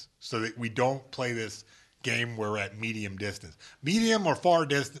distance so that we don't play this game where we're at medium distance. Medium or far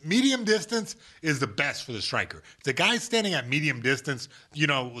distance. Medium distance is the best for the striker. If the guy's standing at medium distance,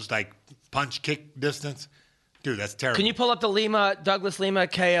 it was like punch kick distance. Dude, that's terrible. Can you pull up the Douglas Lima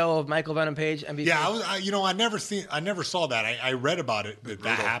KO of Michael Venom Page MVP? Yeah, I never saw that. I read about it that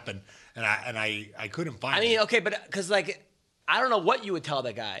happened, and I couldn't find it. I mean, okay, but because I don't know what you would tell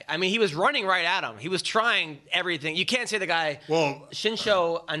that guy. I mean, he was running right at him. He was trying everything. You can't say the guy. Well,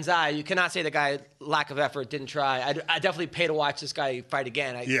 Shinsho Anzai. You cannot say the guy lack of effort, didn't try. I definitely pay to watch this guy fight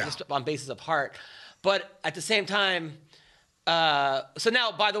again. Just on basis of heart, but at the same time. So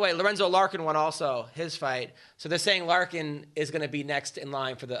now, by the way, Lorenzo Larkin won also his fight. So they're saying Larkin is going to be next in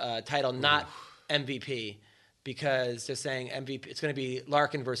line for the title, not MVP, because they're saying MVP. It's going to be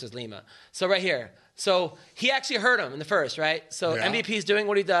Larkin versus Lima. So right here. So he actually hurt him in the first, right? So Yeah. MVP is doing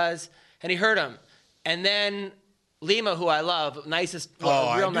what he does, and he hurt him. And then Lima, who I love, real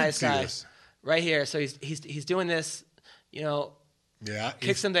nice guy, this. right here. So he's doing this, Yeah,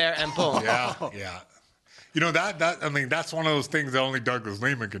 kicks him there, and boom. Yeah. That's one of those things that only Douglas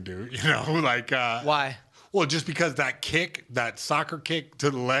Lehman can do. Why? Well, just because that soccer kick to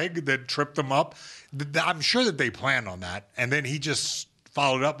the leg that tripped him up, I'm sure that they planned on that, and then he just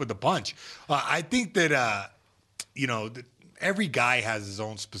followed up with a punch. I think that that every guy has his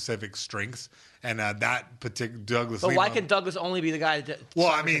own specific strengths, and that particular Douglas. But why Lima, can Douglas only be the guy that?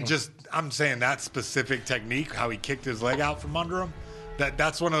 I'm saying that specific technique, how he kicked his leg out from under him.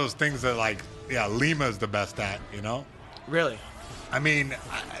 That's one of those things that Lima is the best at. Really? I mean,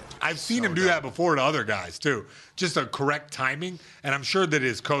 I've seen him do that before to other guys, too. Just a correct timing. And I'm sure that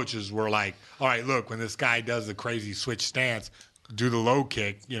his coaches were like, all right, look, when this guy does the crazy switch stance, do the low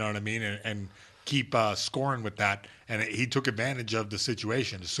kick, you know what I mean, and keep scoring with that. And he took advantage of the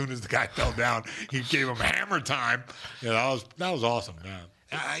situation. As soon as the guy fell down, he gave him hammer time. That was awesome, man.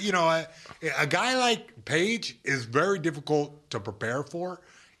 A guy like Page is very difficult to prepare for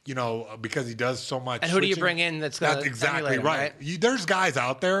because he does so much. And who do you switching. bring in that's going to exactly right? There's guys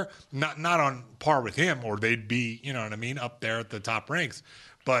out there not on par with him, or they'd be, you know what I mean, up there at the top ranks.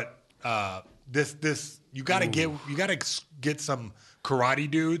 But this you got to get some karate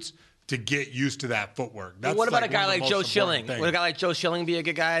dudes to get used to that footwork. Well, what about a guy like Joe Schilling? Would a guy like Joe Schilling be a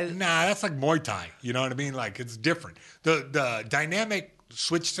good guy? Nah, that's like Muay Thai. You know what I mean? Like, it's different. The dynamic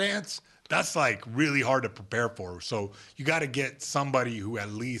switch stance, that's like really hard to prepare for. So you got to get somebody who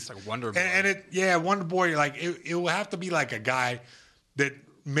at least like Wonder Boy. And Wonder Boy. Like it will have to be like a guy that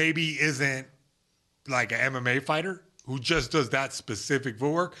maybe isn't like an MMA fighter who just does that specific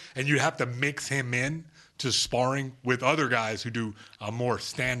footwork, and you have to mix him in to sparring with other guys who do more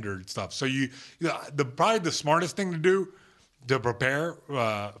standard stuff. So probably the smartest thing to do to prepare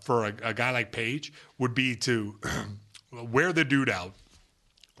for a guy like Page would be to wear the dude out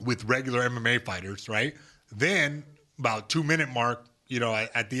with regular MMA fighters, right? Then about 2-minute mark,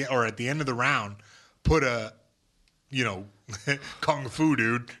 at the end of the round, put a kung fu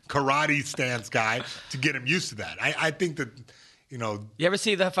dude, karate stance guy to get him used to that. I think that, You ever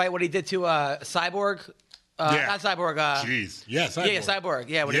see the fight, what he did to Cyborg? Not Cyborg. Jeez. Yeah, Cyborg. Yeah, Cyborg.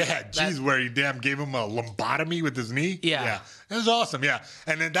 Yeah. Where he gave him a lobotomy with his knee. Yeah. It was awesome, yeah.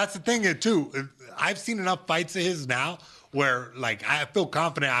 And then that's the thing, too. I've seen enough fights of his now where, like, I feel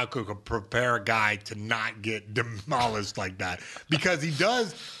confident I could prepare a guy to not get demolished like that. Because he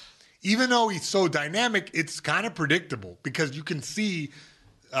does, even though he's so dynamic, it's kind of predictable because you can see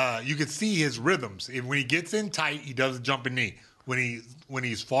his rhythms. When he gets in tight, he does a jumping knee. When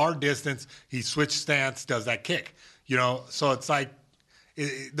he's far distance, he switch stance, does that kick. So it's like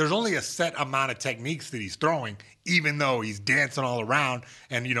there's only a set amount of techniques that he's throwing, even though he's dancing all around.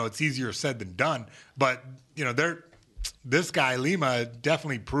 And it's easier said than done. But this guy Lima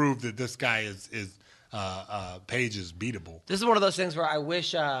definitely proved that this guy is Page is beatable. This is one of those things where I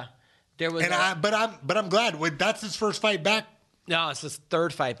wish there was. But I'm glad that's his first fight back. No, it's his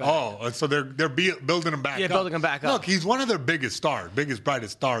third fight back. Oh, so they're building him back up. Yeah, building him back up. Look, he's one of their biggest stars,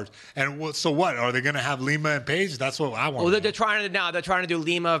 brightest stars. And so what? Are they going to have Lima and Page? That's what I want. Well, they're trying to do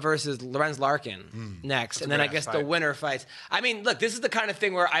Lima versus Lorenz Larkin next. That's and then I guess the winner fights. I mean, look, this is the kind of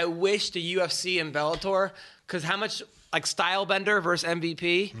thing where I wish the UFC and Bellator, because how much like Stylebender versus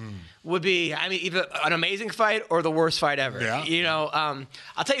MVP would be, either an amazing fight or the worst fight ever. Yeah.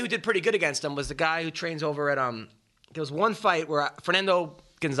 I'll tell you who did pretty good against him was the guy who trains over at there was one fight where Fernando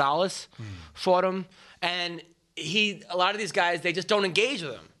Gonzalez fought him, and a lot of these guys, they just don't engage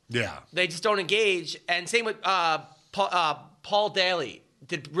with him. Yeah. They just don't engage. And same with Paul Daly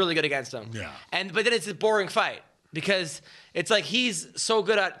did really good against him. Yeah. But then it's a boring fight because it's like he's so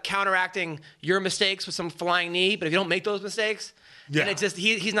good at counteracting your mistakes with some flying knee, but if you don't make those mistakes, then it's just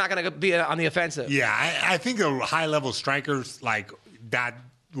he's not going to be on the offensive. Yeah, I think a high-level strikers like that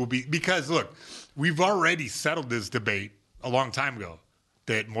will be – because, look – we've already settled this debate a long time ago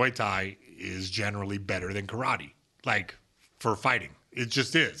that Muay Thai is generally better than karate, like for fighting. It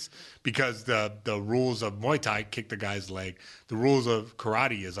just is because the rules of Muay Thai kick the guy's leg. The rules of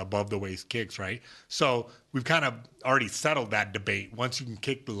karate is above the waist kicks, right? So we've kind of already settled that debate. Once you can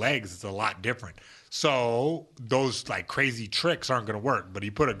kick the legs, it's a lot different. So those like crazy tricks aren't going to work. But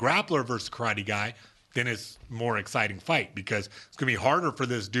you put a grappler versus a karate guy, then it's more exciting fight because it's going to be harder for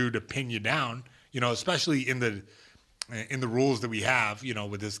this dude to pin you down. Especially in the rules that we have,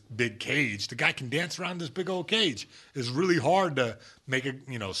 with this big cage, the guy can dance around this big old cage. It's really hard to make it,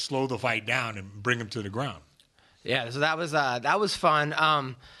 slow the fight down and bring him to the ground. Yeah, so that was fun.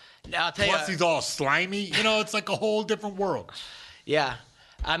 I'll tell you. Plus, he's all slimy. It's like a whole different world. Yeah,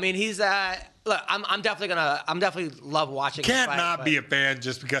 he's look. I'm definitely love watching. Can't not be a fan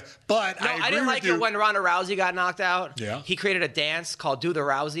just because. But no, I didn't like it when Ronda Rousey got knocked out. Yeah, he created a dance called "Do the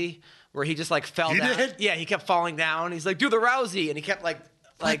Rousey." Where he just like fell down. Did? Yeah, he kept falling down. He's like, do the Rousey. And he kept like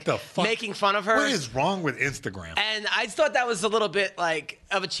making fun of her. What is wrong with Instagram? And I just thought that was a little bit like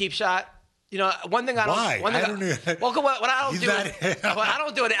of a cheap shot. One thing I don't. Why? What I don't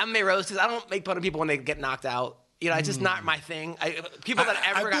do at MMA roasts is I don't make fun of people when they get knocked out. It's just not my thing. I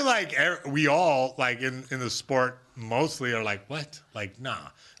feel like we all like in the sport mostly are like, what? Like, nah.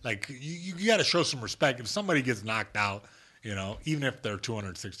 Like you got to show some respect. If somebody gets knocked out, even if they're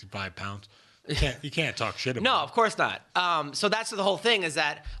 265 pounds, you can't talk shit about. No, of course not. So that's the whole thing is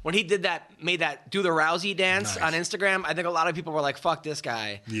that when he made that do the Rousey dance on Instagram, I think a lot of people were like, "Fuck this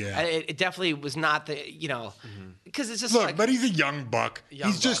guy." Yeah, it definitely was not the because it's just but he's a young buck.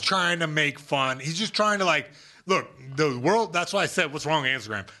 He's just trying to make fun. He's just trying to look the world. That's why I said, "What's wrong with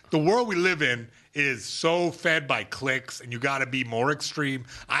Instagram?" The world we live in is so fed by clicks, and you got to be more extreme.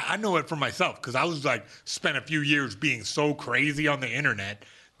 I know it for myself because I was spent a few years being so crazy on the internet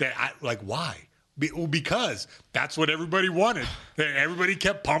Why? Because that's what everybody wanted. Everybody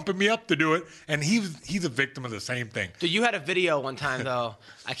kept pumping me up to do it, and he's a victim of the same thing. Dude, you had a video one time though.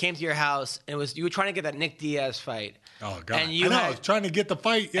 I came to your house and you were trying to get that Nick Diaz fight. Oh God! And I was trying to get the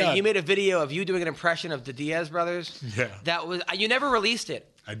fight. Yeah. And you made a video of you doing an impression of the Diaz brothers. Yeah. That was you never released it.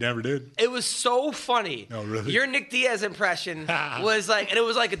 I never did. It was so funny. Oh, really? Your Nick Diaz impression was like, and it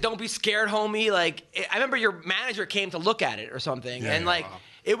was like, "Don't be scared, homie." Like, I remember your manager came to look at it or something, and like,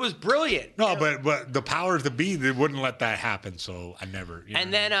 it was brilliant. No, but the powers that be, they wouldn't let that happen. So I never.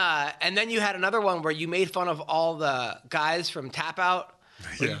 And then you had another one where you made fun of all the guys from Tap Out.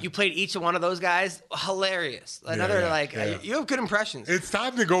 Yeah. You played each of one of those guys. Hilarious. Another you have good impressions. It's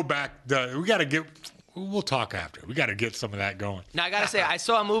time to go back. We got to get. We'll talk after. We got to get some of that going. Now, I got to say, I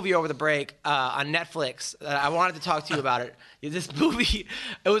saw a movie over the break on Netflix. I wanted to talk to you about it. This movie,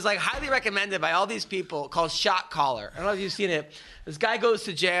 it was like highly recommended by all these people called Shot Caller. I don't know if you've seen it. This guy goes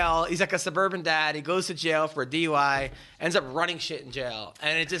to jail. He's like a suburban dad. He goes to jail for a DUI, ends up running shit in jail.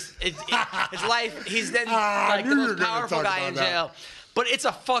 And his life, he's then like the most powerful guy in jail. But it's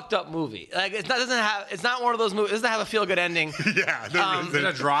a fucked up movie. Like it's not one of those movies. It doesn't have a feel good ending. Yeah, is it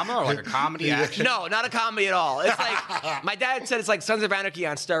a drama or like a comedy action? No, not a comedy at all. It's like my dad said it's like Sons of Anarchy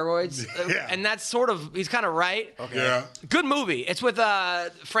on steroids, and that's sort of he's kind of right. Okay. Yeah, good movie. It's with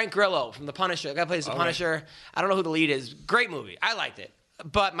Frank Grillo from The Punisher. The guy plays The Punisher. I don't know who the lead is. Great movie. I liked it.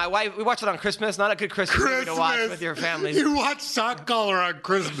 But my wife, we watched it on Christmas. Not a good Christmas movie to watch with your family. You watched Shot Caller on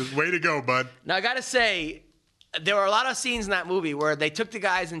Christmas. Way to go, bud. Now I gotta say, there were a lot of scenes in that movie where they took the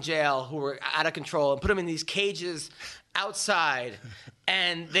guys in jail who were out of control and put them in these cages outside,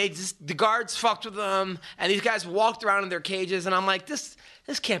 and the guards fucked with them, and these guys walked around in their cages, and I'm like, this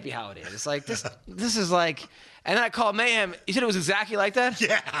can't be how it is. Like this is like. And then I called Mayhem. You said it was exactly like that?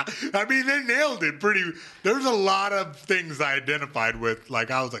 Yeah. I mean, they nailed it there's a lot of things I identified with. Like,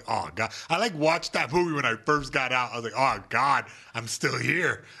 I was like, oh, God. I, watched that movie when I first got out. I was like, oh, God, I'm still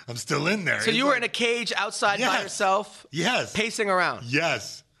here. I'm still in there. So you were in a cage outside by yourself? Yes. Pacing around?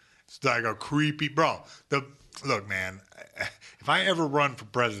 Yes. It's like a creepy... Bro, look, man, if I ever run for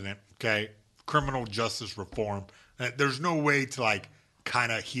president, okay, criminal justice reform, there's no way to,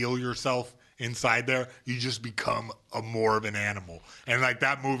 kind of heal yourself inside there. You just become more of an animal. And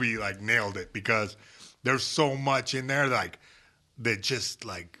that movie nailed it because there's so much in there that just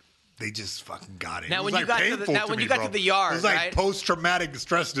they just fucking got it. Now, it when you got to the yard, it was like post-traumatic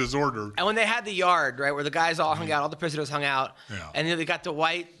stress disorder. And when they had the yard, right, where the guys all hung out, all the prisoners hung out, yeah. And then they got the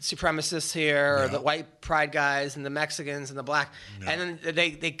white supremacists here, or the white pride guys, and the Mexicans and the black, and then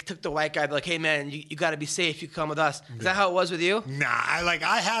they took the white guy, like, hey man, you got to be safe. You come with us. Is that how it was with you? Nah,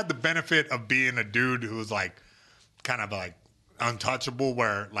 I had the benefit of being a dude who was kind of untouchable,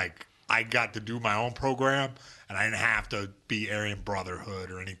 where I got to do my own program. And I didn't have to be Aryan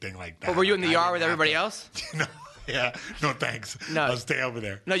Brotherhood or anything like that. But were you in the yard with everybody else? No, yeah, no thanks. No, I'll stay over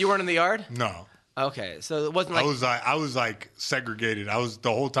there. No, you weren't in the yard? No. Okay, so it wasn't I was segregated. The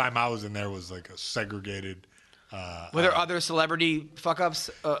whole time I was in there was a segregated. Were there other celebrity fuck ups?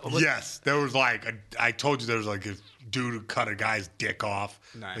 Yes, there was I told you there was a dude who cut a guy's dick off.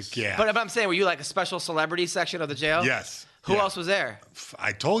 Nice. Yeah. But I'm saying, were you a special celebrity section of the jail? Yes. Who else was there?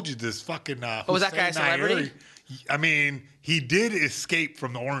 I told you this fucking. Was that guy a celebrity? I mean, he did escape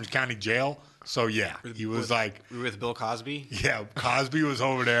from the Orange County Jail. So, yeah, he was We were with Bill Cosby? Yeah, Cosby was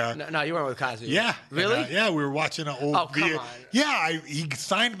over there. No, you weren't with Cosby. Yeah. Really? Yeah, we were watching an old come on. Yeah, he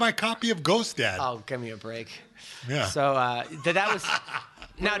signed my copy of Ghost Dad. Oh, give me a break. Yeah. So, that was...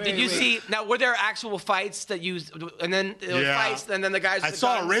 Now, did you see... Now, were there actual fights that you... And then there was fights, and then the guys... I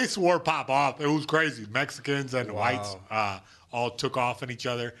saw a race war pop off. It was crazy. Mexicans and whites all took off on each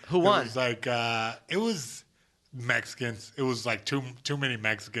other. Who won? It was it was Mexicans. It was too many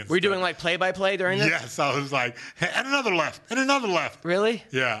Mexicans. Were you doing play-by-play during this? Yes, I was and another left, and another left. Really?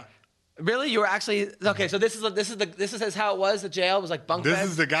 Yeah. Really? You were actually... Okay, so this is how it was, the jail? It was bunk beds? This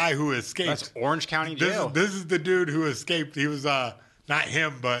is the guy who escaped. That's Orange County Jail. This is the dude who escaped. He was, not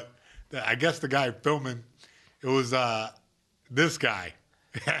him, but I guess the guy filming. It was this guy,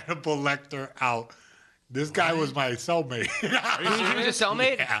 Hannibal Lecter out. This guy was my cellmate. He was a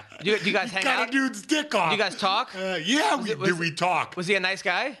cellmate? Yeah. Do you guys hang cut out? a dude's dick off. Do you guys talk? Yeah, we talk. Was he a nice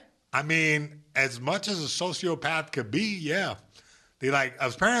guy? I mean, as much as a sociopath could be, yeah.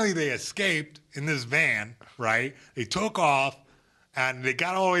 Apparently they escaped in this van, right? They took off, and they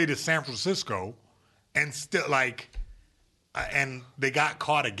got all the way to San Francisco, and still, and they got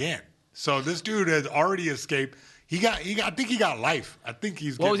caught again. So this dude had already escaped. I think he got life. I think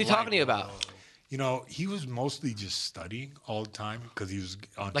he's. What was he talking to you about? He was mostly just studying all the time because he was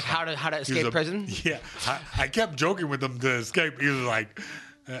on how to escape prison. Yeah, I kept joking with him to escape. He was like,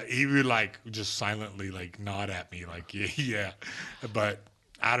 he would like just silently like nod at me like yeah. But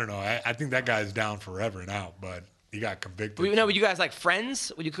I don't know. I think that guy's down forever now. But he got convicted. Were you guys like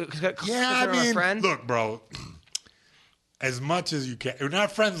friends? Would you consider Yeah, him a friend? look, bro. As much as you can, we're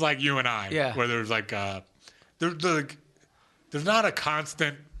not friends like you and I. Yeah. Where there's like there's not a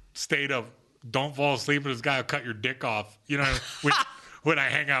constant state of don't fall asleep and this guy will cut your dick off. You know, when I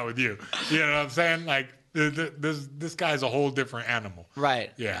hang out with you. You know what I'm saying? Like this guy's a whole different animal.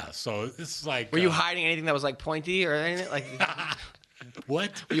 Right. Yeah. So it's like. Were you hiding anything that was like pointy or anything like?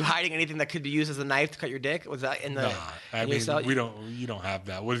 What? Were you hiding anything that could be used as a knife to cut your dick? Was that in the? Nah, I mean, cell? you don't have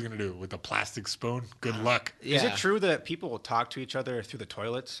that. What is he gonna do with a plastic spoon? Good luck. Yeah. Is it true that people will talk to each other through the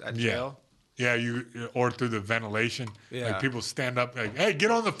toilets at jail? Yeah, or through the ventilation. Yeah. Like people stand up like, hey, get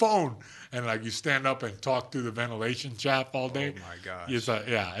on the phone. And like you stand up and talk through the ventilation shaft all day. Oh my gosh.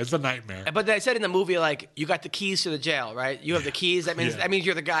 It's a nightmare. But they said in the movie, like, you got the keys to the jail, right? You have the keys. That means Yeah. that means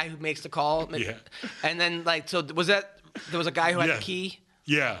you're the guy who makes the call. Yeah. And then like, so there was a guy who had Yeah. the key.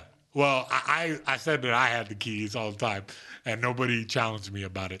 Yeah. Well, I said that I had the keys all the time and nobody challenged me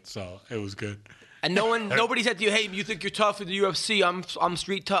about it, so it was good. And nobody said to you, "Hey, you think you're tough in the UFC? I'm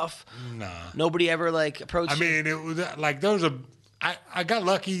street tough." Nah. Nobody ever like approached I mean, it was like there was I got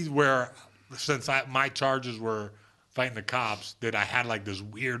lucky where since my charges were fighting the cops that I had like this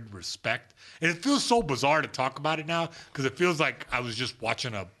weird respect. And it feels so bizarre to talk about it now because it feels like I was just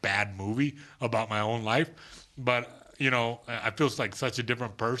watching a bad movie about my own life. But, you know, I feel like such a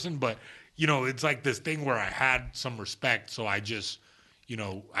different person. But, you know, it's like this thing where I had some respect. So I just, you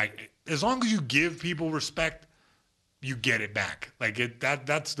know, as long as you give people respect, you get it back. Like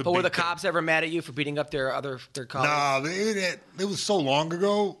that's the. But were big the thing. cops ever mad at you for beating up their colleagues? No, it was so long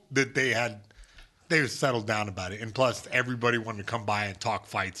ago that they settled down about it. And plus, everybody wanted to come by and talk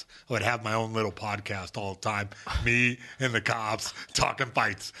fights. I would have my own little podcast all the time. Me and the cops talking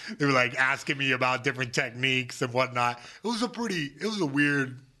fights. They were like asking me about different techniques and whatnot. It was a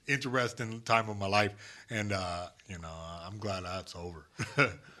weird, interesting time of my life. And, you know, I'm glad that's over.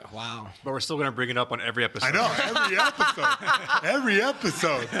 Wow. But we're still going to bring it up on every episode. I know, every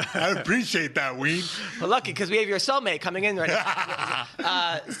episode. I appreciate that, Ween. Well, lucky because we have your cellmate coming in right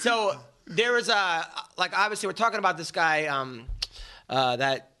now. So there was obviously we're talking about this guy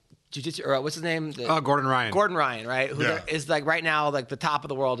that jiu-jitsu or what's his name? Gordon Ryan. Gordon Ryan, right? Who Yeah. is like right now like the top of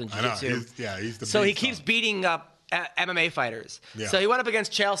the world in I know. jiu-jitsu. He's the So he beast keeps on it. beating up MMA fighters. Yeah. So he went up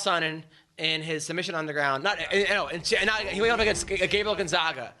against Chael Sonnen in his Submission Underground. He went up against Gabriel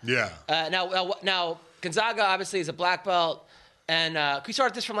Gonzaga. Yeah. Now Gonzaga obviously is a black belt. And can we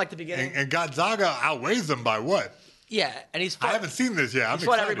start this from like the beginning? And Gonzaga outweighs them by what? Yeah, and he's I fought, haven't seen this yet. I'm he's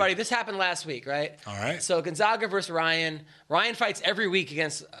fought excited. everybody. This happened last week, right? All right. So Gonzaga versus Ryan. Ryan fights every week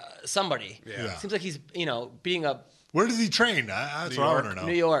against somebody. Yeah. Seems like he's beating up Where does he train? That's what I want to know.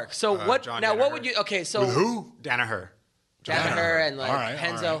 New York. So what? John Now what Danaher. would you? Okay, so With who? Danaher. Danaher and like All right,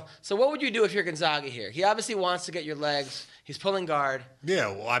 Henzo. all right. So what would you do if you're Gonzaga here? He obviously wants to get your legs. He's pulling guard. Yeah,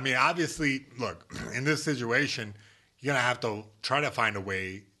 well, I mean, obviously, look, in this situation, you're going to have to try to find a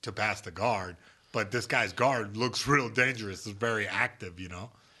way to pass the guard. But this guy's guard looks real dangerous. It's very active, you know?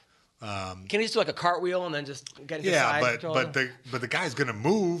 Can he just do like a cartwheel and then just get into Yeah, side but control? the guy's going to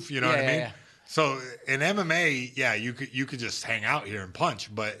move, you know Yeah, what I mean? yeah. So in MMA, yeah, you could just hang out here and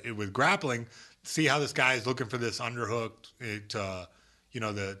punch. But with grappling, see how this guy is looking for this underhook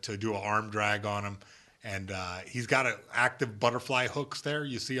to do an arm drag on him. And he's got active butterfly hooks there.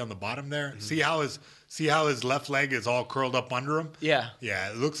 You see on the bottom there. Mm-hmm. See how his left leg is all curled up under him. Yeah.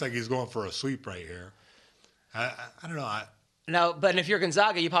 Yeah. It looks like he's going for a sweep right here. I don't know. Now, but if you're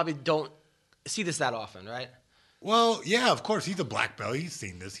Gonzaga, you probably don't see this that often, right? Well, yeah. Of course, he's a black belt. He's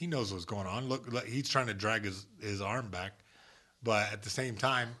seen this. He knows what's going on. Look, he's trying to drag his arm back, but at the same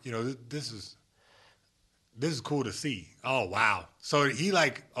time, you know, this is cool to see. Oh wow! So he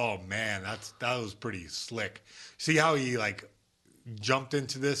oh man, that was pretty slick. See how he jumped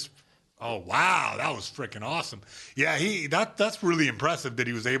into this? Oh wow, that was freaking awesome. Yeah, that's really impressive that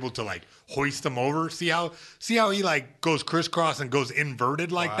he was able to hoist him over. See how he goes crisscross and goes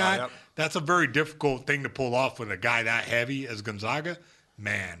inverted like Wow, that? yep. That's a very difficult thing to pull off with a guy that heavy as Gonzaga.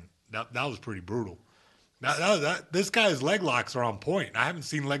 Man, that was pretty brutal. This guy's leg locks are on point. I haven't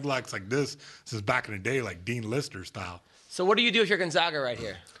seen leg locks like this since back in the day, like Dean Lister style. So what do you do if you're Gonzaga right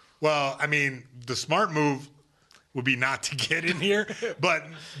here? Well, I mean, the smart move would be not to get in here, but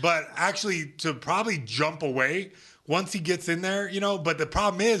actually to probably jump away once he gets in there, you know. But the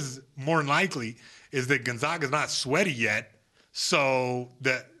problem is, more than likely, is that Gonzaga's not sweaty yet, so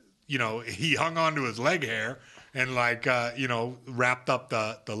that, you know, he hung onto his leg hair and wrapped up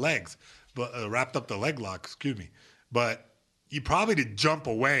the legs. But wrapped up the leg lock, excuse me. But you probably to jump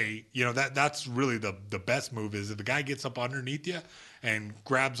away. You know, that's really the best move is if the guy gets up underneath you and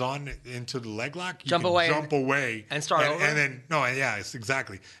grabs on into the leg lock, you Jump can away jump away and start over? And then, no, yeah, it's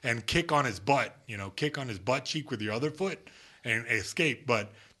exactly. And kick on his butt, kick on his butt cheek with your other foot and escape.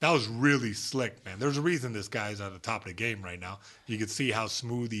 But that was really slick, man. There's a reason this guy's at the top of the game right now. You can see how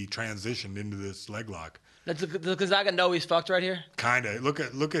smooth he transitioned into this leg lock. Does Gonzaga know he's fucked right here? Kind of. Look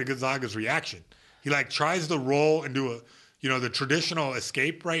at Gonzaga's reaction. He like tries to roll and do the traditional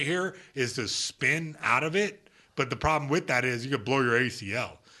escape right here is to spin out of it. But the problem with that is you could blow your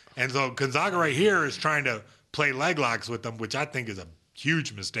ACL. And so Gonzaga right here is trying to play leg locks with them, which I think is a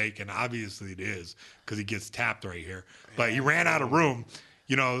huge mistake. And obviously it is because he gets tapped right here. But he ran out of room.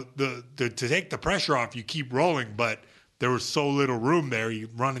 To take the pressure off, you keep rolling. But there was so little room there. He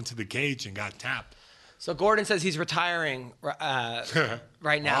run into the cage and got tapped. So Gordon says he's retiring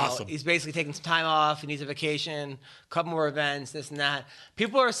right now. Awesome. He's basically taking some time off. He needs a vacation, a couple more events, this and that.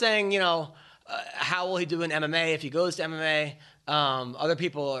 People are saying, how will he do in MMA if he goes to MMA? Other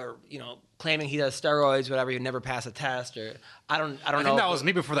people are, claiming he does steroids, whatever. He'd never pass a test, or I don't know. I think that was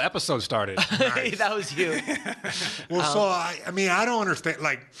me before the episode started. Nice. That was you. Well, so I don't understand.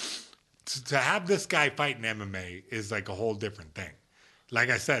 Like, to have this guy fight in MMA is like a whole different thing.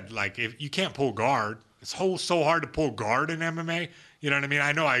 Like I said, like if you can't pull guard, it's so hard to pull guard in MMA. You know what I mean?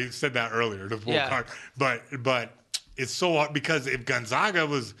 I know I said that earlier to pull guard, but it's so hard because if Gonzaga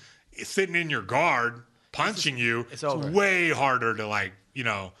was sitting in your guard punching you, it's way harder to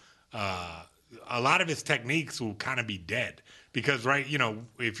a lot of his techniques will kind of be dead because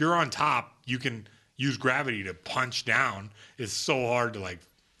if you're on top, you can use gravity to punch down. It's so hard to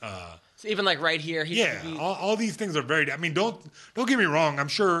so even like right here, all these things are very. I mean, don't get me wrong. I'm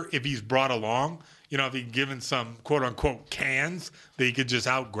sure if he's brought along, if he's given some quote unquote cans that he could just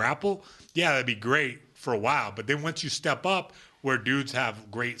out grapple, that'd be great for a while. But then once you step up, where dudes have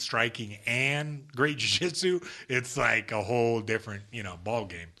great striking and great jiu-jitsu, it's like a whole different ball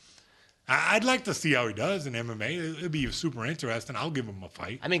game. I'd like to see how he does in MMA. It'd be super interesting. I'll give him a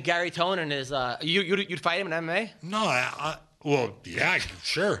fight. I mean, Gary Tonin is. You'd fight him in MMA? No, well, yeah,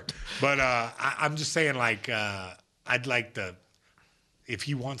 sure. But I'm just saying, I'd like to. If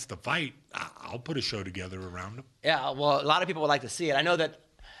he wants to fight, I'll put a show together around him. Yeah, well, a lot of people would like to see it. I know that,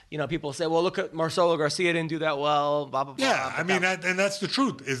 people say, well, look at Marcelo Garcia didn't do that well, blah, blah, blah. Yeah, I mean, and that's the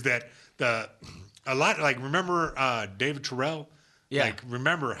truth, is that remember David Terrell? Yeah. Like,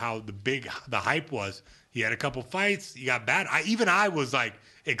 remember how the hype was. He had a couple fights. He got bad. I was,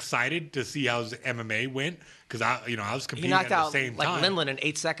 excited to see how his MMA went because, I was competing at the same time. He knocked out, Lindland in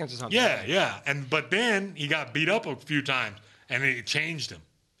 8 seconds or something. Yeah. But then he got beat up a few times, and it changed him.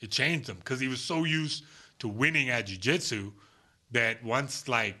 It changed him because he was so used to winning at jiu-jitsu that once,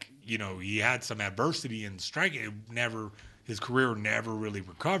 he had some adversity in striking, his career never really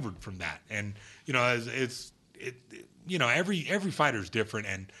recovered from that. And, every fighter's different.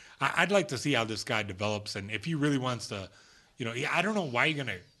 And I'd like to see how this guy develops. And if he really wants to, I don't know why you're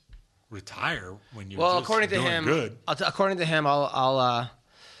going to retire when you're according to doing him, good. According to him, all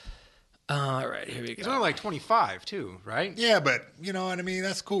right, here we go. He's only 25 too, right? Yeah, but you know what I mean?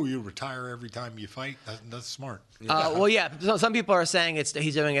 That's cool. You retire every time you fight. That's smart. So some people are saying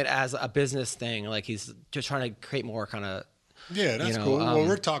he's doing it as a business thing. Like he's just trying to create more kind of. Yeah, that's cool. Well,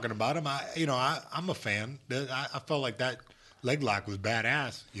 we're talking about him. I'm a fan. I felt like that leg lock was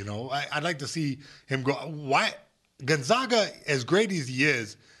badass. I'd like to see him go. Why Gonzaga, as great as he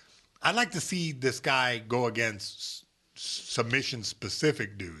is, I'd like to see this guy go against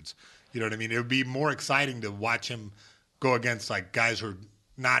submission-specific dudes. You know what I mean? It would be more exciting to watch him go against guys who are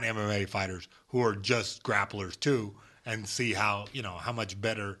not MMA fighters, who are just grapplers too, and see how much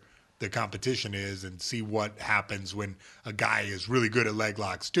better the competition is, and see what happens when a guy is really good at leg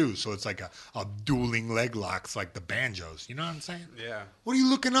locks too. So it's like a dueling leg locks, like the banjos. You know what I'm saying? Yeah. What are you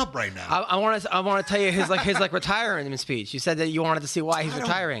looking up right now? I want to tell you his retirement speech. You said that you wanted to see why he's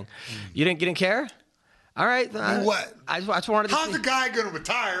retiring. You didn't care? All right. What? I just wanted to. How's the guy going to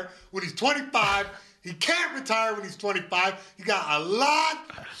retire when he's 25? He can't retire when he's 25. He got a lot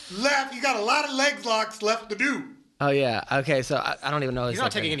left. He got a lot of leg locks left to do. Oh yeah. Okay. So I don't even know. He's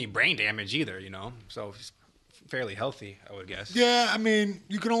not taking any brain damage either, So he's fairly healthy, I would guess. Yeah, I mean,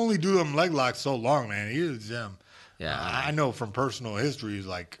 you can only do them leg locks so long, man. He is Yeah. I know from personal history. He's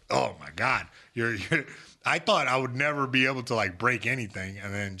like, oh my God, you're. I thought I would never be able to break anything,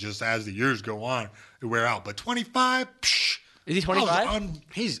 and then just as the years go on, it wear out. But 25, psh, is he 25?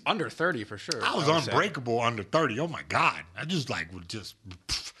 He's under 30 for sure. I was unbreakable under 30. Oh my God, I just would just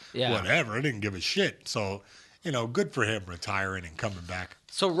whatever. I didn't give a shit. So good for him retiring and coming back.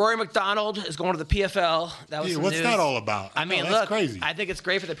 So Rory McDonald is going to the PFL. That was some What's news. that all about? I mean, that's look, crazy. I think it's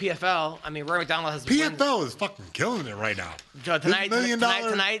great for the PFL. I mean, Rory McDonald has PFL is fucking killing it right now. So tonight,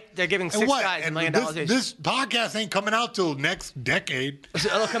 they're giving And six what? guys $1 And million each. this podcast ain't coming out till next decade.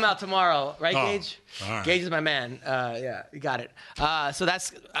 It'll come out tomorrow, right, Oh, Gage? all right. Gage is my man. Yeah, you got it. So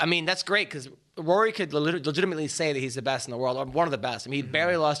that's great because Rory could legitimately say that he's the best in the world, or one of the best. I mean, he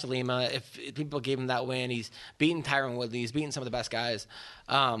barely lost to Lima. If people gave him that win, he's beaten Tyron Woodley. He's beaten some of the best guys.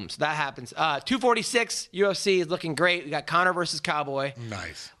 So that happens. 246 UFC is looking great. We got Conor versus Cowboy.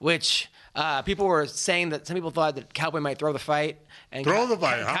 Nice. Which people were saying that some people thought that Cowboy might throw the fight. And Throw the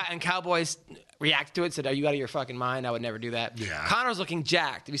fight, huh? And Cowboys reacted to it, said, "Are you out of your fucking mind? I would never do that." Yeah. Conor's looking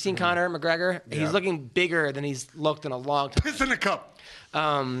jacked. Have you seen Conor McGregor? Yeah. He's looking bigger than he's looked in a long time. Piss in the cup.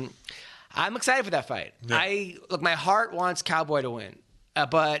 I'm excited for that fight. Yeah. My heart wants Cowboy to win,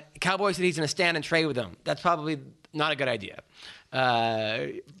 but Cowboy said he's going to stand and trade with him. That's probably not a good idea.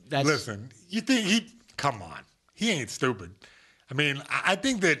 Listen, you think come on. He ain't stupid. I mean, I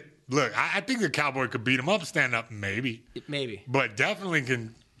think that, look, I think the Cowboy could beat him up, stand up, maybe. But definitely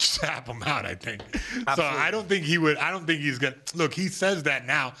can sap him out, I think. Absolutely. So I don't think he's going to, look, he says that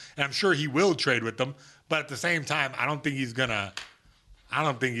now, and I'm sure he will trade with them. But at the same time, I don't think he's going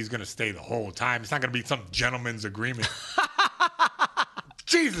to stay the whole time. It's not going to be some gentleman's agreement.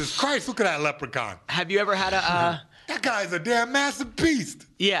 Jesus Christ, look at that leprechaun. Have you ever had a? That guy's a damn massive beast.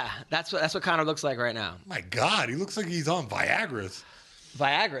 Yeah, that's what Conor looks like right now. My God, he looks like he's on Viagra's.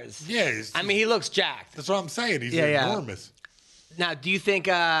 Viagra's. Yeah, he looks jacked. that's what I'm saying. He's Yeah. enormous. Now, do you think?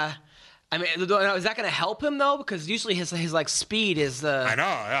 Is that going to help him though? Because usually his like speed is the. I know.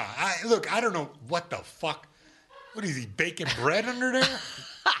 Yeah. I don't know what the fuck. What is he baking bread under there?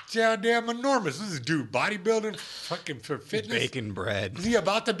 Yeah, damn enormous. This is dude bodybuilding, fucking for fitness. Bacon bread. Is he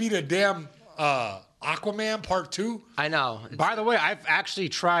about to be the damn Aquaman Part 2? I know. By the way, I've actually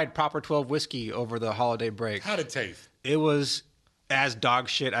tried Proper 12 whiskey over the holiday break. How'd it taste? It was as dog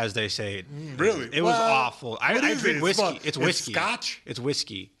shit as they say it. Really? It was awful. I what is drink it? whiskey. It's It's whiskey. Scotch? It's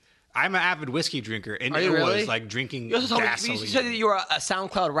whiskey. I'm an avid whiskey drinker, and Are it you really? was like drinking You also told me gasoline. you said that you were a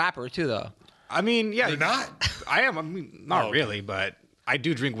SoundCloud rapper too, though. I mean, yeah. You're not? I am. I mean, not okay. really, but I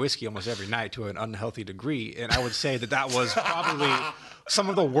do drink whiskey almost every night to an unhealthy degree, and I would say that was probably some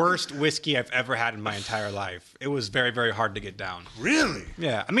of the worst whiskey I've ever had in my entire life. It was very, very hard to get down. Really?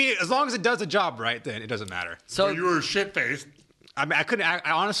 Yeah, I mean, as long as it does the job right, then it doesn't matter. So you were shit-faced. I mean,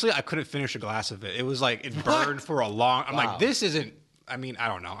 honestly, I couldn't finish a glass of it. It was like it burned for a long. I'm Wow. like, this isn't. I mean, I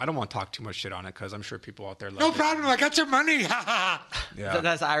don't know. I don't want to talk too much shit on it because I'm sure people out there love No it. problem. I got your money. I Yeah.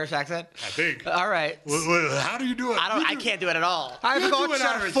 that's the Irish accent. think. All right. How do you do it? I can't do it at all. I've You got do an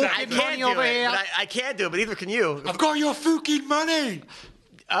some Irish fucking accent. I can't money do over it. here. But I can't do it, but neither can you. I've got your fucking money.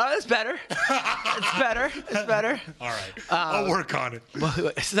 Oh, it's better. It's better. It's better. All right. I'll work on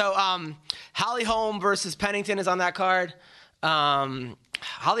it. So, Holly Holm versus Pennington is on that card.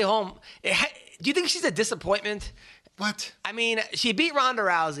 Holly Holm, do you think she's a disappointment? What? I mean, she beat Ronda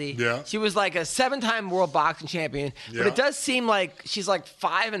Rousey. Yeah. She was like a 7-time world boxing champion. Yeah. But it does seem like she's like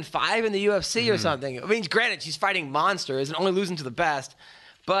 5-5 in the UFC or something. I mean, granted, she's fighting monsters and only losing to the best.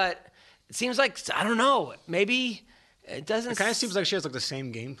 But it seems like, I don't know, maybe it doesn't. It kind of seems like she has like the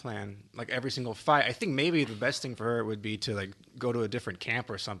same game plan like every single fight. I think maybe the best thing for her would be to like go to a different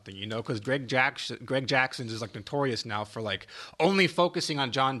camp or something, you know, because Greg Jackson is like notorious now for like only focusing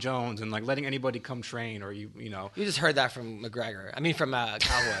on John Jones and like letting anybody come train or you know. You just heard that from McGregor. I mean, from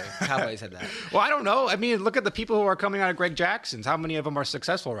Cowboy. Cowboy said that. Well, I don't know. I mean, look at the people who are coming out of Greg Jackson's. How many of them are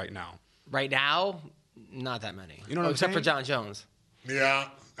successful right now? Right now, not that many. You know what I'm except for saying? John Jones. Yeah.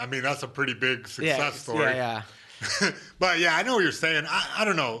 I mean, that's a pretty big success story. Yeah. But yeah, I know what you're saying. I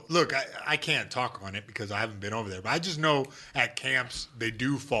don't know. Look, I can't talk on it because I haven't been over there. But I just know at camps they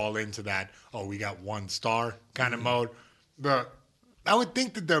do fall into that, oh, we got one star kind of mode. But I would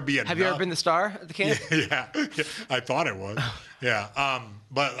think that there'll be enough. Have you ever been the star at the camp? Yeah. I thought it was. Yeah.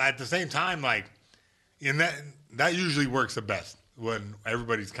 But at the same time, like, in that usually works the best when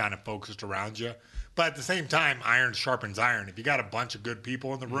everybody's kind of focused around you. But at the same time, iron sharpens iron. If you got a bunch of good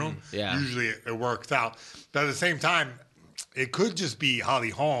people in the room, usually it works out. But at the same time, it could just be Holly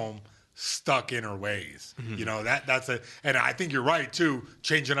Holm stuck in her ways. You know, and I think you're right too.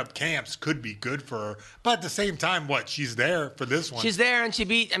 Changing up camps could be good for her. But at the same time, she's there for this one. She's there and she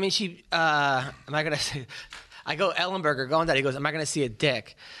beat. I mean, am I gonna say? I go Ellenberger going that. He goes, am I gonna see a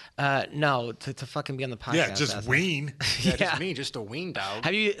dick? No, to fucking be on the podcast. Yeah, just ween. Yeah, just me, just a weaned out.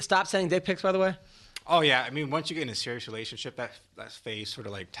 Have you stopped sending dick pics, by the way? Oh yeah, I mean, once you get in a serious relationship, that phase sort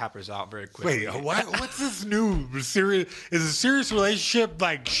of like tapers out very quickly. Wait, what's this new serious? Is a serious relationship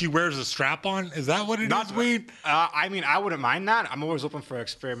like she wears a strap on? Is that what it is, Weed? I mean, I wouldn't mind that. I'm always open for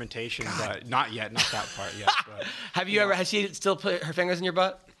experimentation, but not yet, not that part yet. But, Has she still put her fingers in your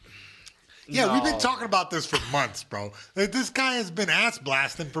butt? Yeah, we've been No. talking about this for months, bro. Like, this guy has been ass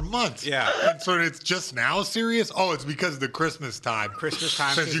blasting for months. Yeah. And so it's just now serious? Oh, it's because of the Christmas time. Christmas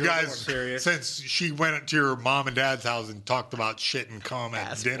time Since seems you a little guys, more serious. since she went to your mom and dad's house and talked about shit and cum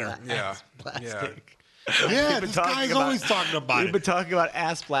at dinner. yeah, Plastic. Yeah, been this talking guy's about- always talking about We've it. been talking about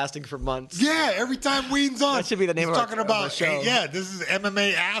ass blasting for months. Yeah, every time Weed's on. That should be the name he's of our- talking of about our show. Yeah, this is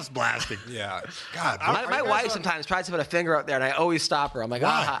MMA ass blasting. yeah. God, My wife sometimes tries to put a finger up there, and I always stop her. I'm like,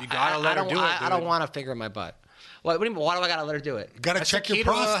 Why? oh, You gotta let her do it, I don't dude. want a finger in my butt. What do you mean, why do I gotta let her do it? gotta That's check the key your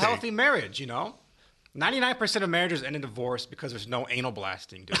to prostate. a healthy marriage, you know? 99% of marriages end in divorce because there's no anal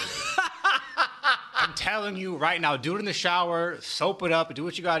blasting, dude. I'm telling you right now, do it in the shower, soap it up, do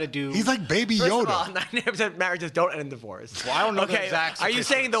what you got to do. He's like Baby First Yoda. of all, 99% of marriages don't end in divorce. Well, I don't know the Okay, exact are you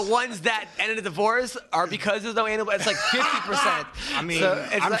saying the ones that end in divorce are because there's no anal? It's like 50%. I mean, So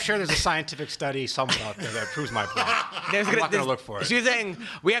it's I'm like- sure there's a scientific study somewhere out there that proves my point. There's I'm not there's- gonna look for it. So you're saying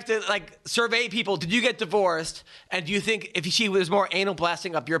we have to like survey people. Did you get divorced? And do you think if she was more anal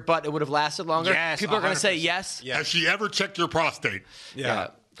blasting up your butt, it would have lasted longer? Yes, People are going to say 100%. yes. Yeah. Has she ever checked your prostate? Yeah.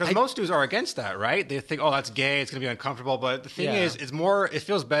 Because most dudes are against that, right? They think, oh, that's gay, it's going to be uncomfortable. But the thing Yeah. is, it's more, it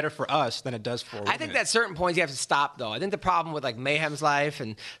feels better for us than it does for women. I think at certain points you have to stop, though. I think the problem with like Mayhem's life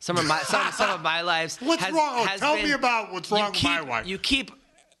and some of my some of my lives. What's has, wrong? has Tell been- me about what's you wrong with my keep- wife. You keep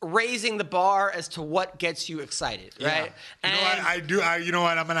raising the bar as to what gets you excited, right? You know what? I do. You know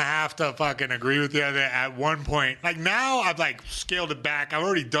what? I'm gonna have to fucking agree with you that at one point. Like now, I've like scaled it back. I've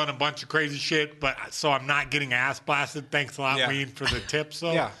already done a bunch of crazy shit, but so I'm not getting ass blasted. Thanks a lot, Yeah. Ween, for the tips.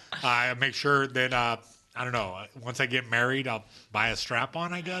 Though. Yeah. I make sure that I don't know. Once I get married, I'll buy a strap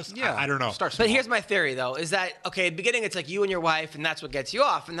on. I guess. Yeah. I don't know. Start small. But here's my theory, though, is that, okay, at the beginning, it's like you and your wife, and that's what gets you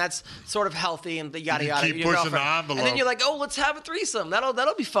off, and that's sort of healthy, and the yada, You yada. keep your pushing the girlfriend. envelope. And then you're like, oh, let's have a threesome. That'll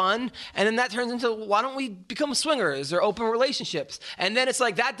be fun. And then that turns into, why don't we become swingers or open relationships? And then it's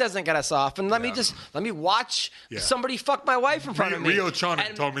like, that doesn't get us off. And let me watch somebody fuck my wife in front of me. Rio Chonin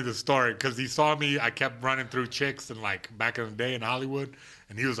And- told me the story because he saw me. I kept running through chicks and like back in the day in Hollywood,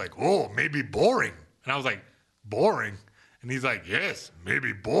 and he was like, "Oh, maybe boring," and I was like, "Boring," and he's like, "Yes,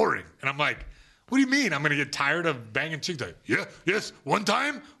 maybe boring," and I'm like, "What do you mean? I'm gonna get tired of banging chicks?" Like, "Yeah, yes, one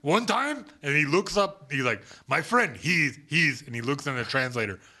time," and he looks up. He's like, "My friend, he's," and he looks in the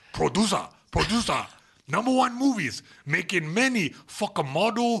translator, producer. #1 movies, making many, fuck a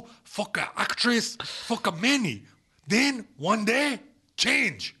model, fuck a actress, fuck a many. Then one day,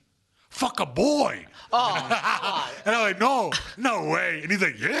 change. Fuck a boy. Oh, God. And I'm like, no way. And he's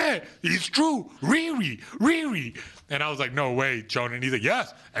like, yeah, it's true. Riri. And I was like, no way, Jonah. And he's like,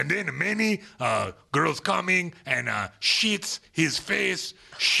 yes. And then many girls coming and shits his face.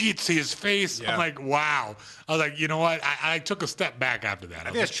 Yeah. I'm like, wow. I was like, you know what? I took a step back after that. I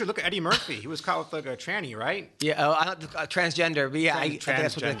think that's true. Look at Eddie Murphy. He was caught with like a tranny, right? Yeah, transgender, but yeah, I think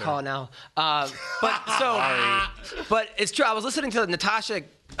that's what they Transgender. call it now. But it's true. I was listening to Natasha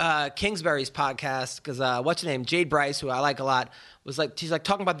Kingsbury's podcast because what's her name, Jade Bryce, who I like a lot, was like she's like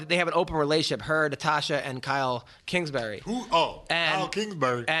talking about that they have an open relationship, her, Natasha, and Kyle Kingsbury. Who? Oh, And- Kyle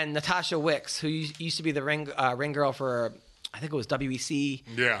Kingsbury. And Natasha Wicks, who used to be the ring girl for, I think it was WEC,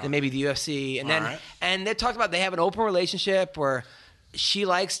 Yeah. then maybe the UFC, and All then right. and they talked about they have an open relationship where she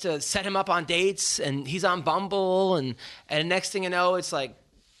likes to set him up on dates, and he's on Bumble, and next thing you know, it's like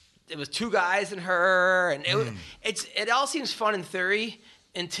it was two guys and her, and it all seems fun in theory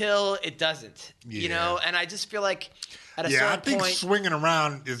until it doesn't, you Yeah. know. And I just feel like at a Yeah, I certain think point, swinging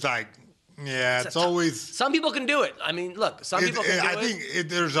around is like, yeah, it's always. some people can do it. I mean, look, some people can do I it. think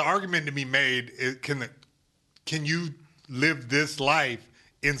there's an argument to be made. Can you live this life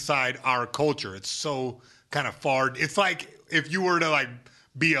inside our culture? It's so kind of far. It's like if you were to like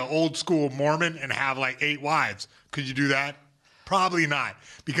be an old school Mormon and have like 8 wives. Could you do that? Probably not.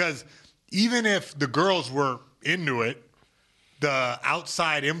 Because even if the girls were into it, the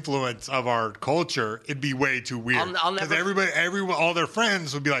outside influence of our culture, it'd be way too weird. I'll never- everyone, all their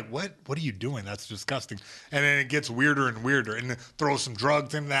friends would be like, "What are you doing? That's disgusting." And then it gets weirder and weirder, and then throw some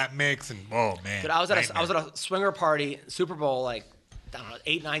drugs into that mix, and oh man. But I was at nightmare. a swinger party, Super Bowl, like I don't know,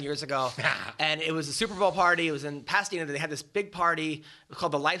 8-9 years ago, and it was a Super Bowl party. It was in Pasadena. They had this big party. It was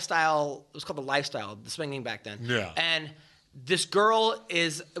called the Lifestyle. The swinging back then. Yeah. And this girl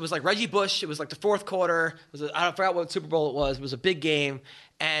it was like Reggie Bush. It was like the fourth quarter. I forgot what Super Bowl it was. It was a big game.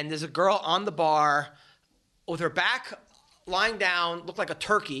 And there's a girl on the bar with her back lying down, looked like a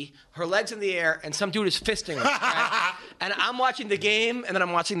turkey, her legs in the air, and some dude is fisting her. Right? And I'm watching the game, and then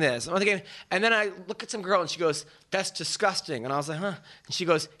I'm watching this. I'm watching the game, and then I look at some girl, and she goes, "That's disgusting." And I was like, "Huh?" And she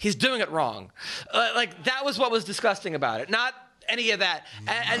goes, "He's doing it wrong." Like, that was what was disgusting about it. Not any of that.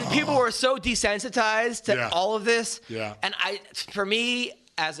 And people were so desensitized to all of this. Yeah. And for me,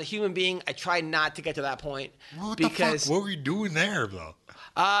 as a human being, I try not to get to that point. What because the fuck? What were you doing there, though?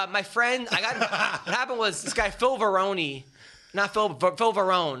 my friend, what happened was this guy, Phil Verone, Phil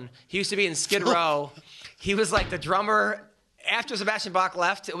Verone, he used to be in Skid Row. He was like the drummer. After Sebastian Bach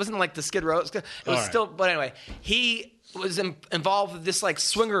left, it wasn't like the Skid Row. It was still, but anyway, he was involved with this like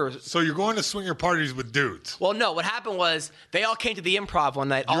swinger. So you're going to swinger parties with dudes? Well, no. What happened was they all came to the Improv one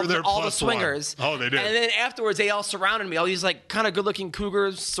night. All the swingers. One. Oh, they did. And then afterwards, they all surrounded me. All these like kind of good-looking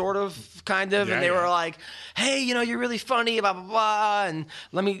cougars, sort of, kind of, and they were like, "Hey, you're really funny, blah blah blah, and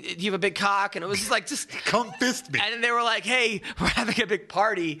you have a big cock," and it was just come fist me. And then they were like, "Hey, we're having a big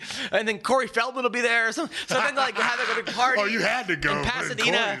party," and then Corey Feldman will be there. So then like we're having a big party. Oh, you had to go in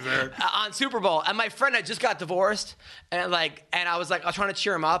Pasadena on Super Bowl, and my friend had just got divorced. And I was like, I was trying to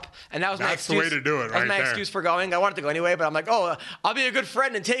cheer him up, and that was my excuse. That's the way to do it, right? That was my excuse for going. I wanted to go anyway, but I'm like, oh, I'll be a good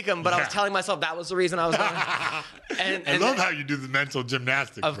friend and take him. But I was telling myself that was the reason I was going. And I love how you do the mental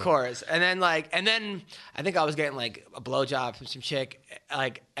gymnastics. Of course. And then I think I was getting like a blowjob from some chick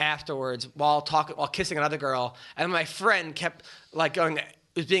like afterwards while kissing another girl, and my friend kept like going.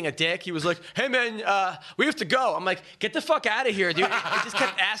 Was being a dick. He was like, "Hey man, we have to go." I'm like, "Get the fuck out of here, dude!" He just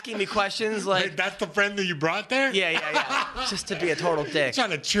kept asking me questions like, Wait, "That's the friend that you brought there?" Yeah. Just to be a total dick. Trying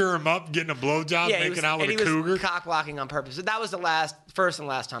to cheer him up, getting a blowjob, making out with a cougar. He was cock blocking on purpose. That was the first and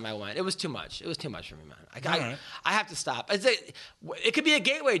last time I went. It was too much. It was too much for me, man. I have to stop. It could be a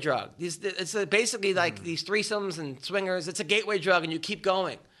gateway drug. It's basically like these threesomes and swingers. It's a gateway drug, and you keep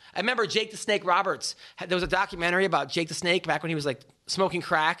going. I remember Jake the Snake Roberts. There was a documentary about Jake the Snake back when he was like smoking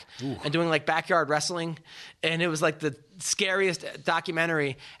crack and doing like backyard wrestling. And it was like the scariest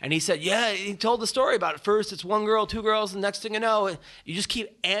documentary. And he said, he told the story about it. First it's one girl, two girls, and next thing you know, you just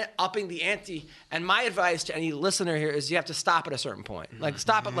keep upping the ante. And my advice to any listener here is you have to stop at a certain point. Like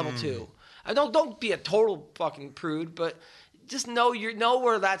stop at level 2. Don't be a total fucking prude, but just know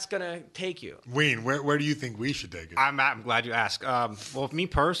where that's gonna take you. Ween, where do you think we should take it? I'm glad you asked. Well, me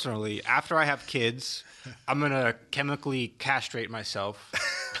personally, after I have kids, I'm gonna chemically castrate myself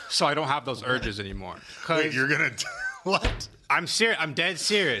so I don't have those urges anymore. Wait, you're gonna what? I'm serious. I'm dead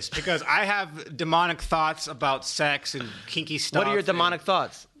serious because I have demonic thoughts about sex and kinky stuff. What are your demonic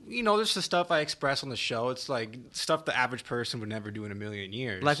thoughts? There's the stuff I express on the show. It's like stuff the average person would never do in a million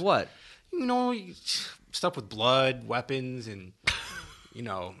years. Like what? Stuff with blood, weapons, and, I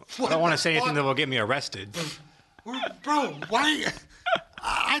don't want to say anything that will get me arrested. Bro, why?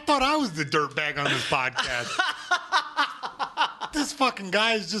 I thought I was the dirtbag on this podcast. This fucking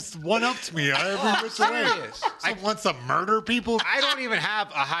guy is just one-ups me every which way. I want to murder people. I don't even have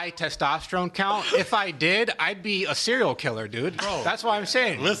a high testosterone count. If I did, I'd be a serial killer, dude. Bro, that's why I'm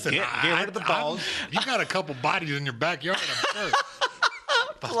saying. Listen, get rid of the balls. You got a couple bodies in your backyard, I'm sure.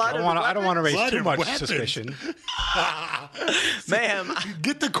 I don't want to raise too much suspicion. Ma'am.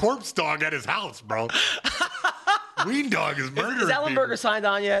 Get the corpse dog at his house, bro. Ween dog is murdering Is Ellenberger people. signed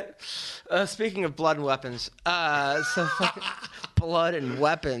on yet? Speaking of blood and weapons. Blood and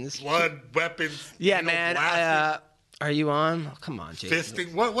weapons. Blood, weapons. Yeah, man. Are you on? Oh, come on, Jason.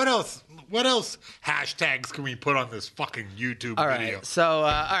 Fisting. What else? What else hashtags can we put on this fucking YouTube video? Right. So, all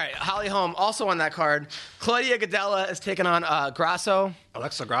right. Holly Holm also on that card. Claudia Gadella is taking on Grasso.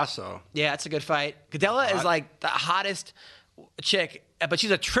 Alexa Grasso. Yeah, it's a good fight. Gadella is like the hottest chick, but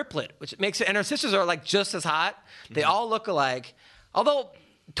she's a triplet, which makes it. And her sisters are like just as hot. They all look alike. Although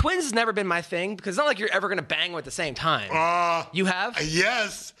twins has never been my thing because it's not like you're ever gonna bang them at the same time. You have?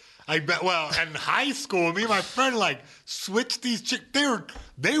 Yes. I bet. Well, in high school, me and my friend switched these chicks.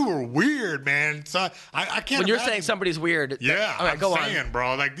 They were weird, man. So I can't. When you're saying somebody's weird, yeah, okay, I'm saying,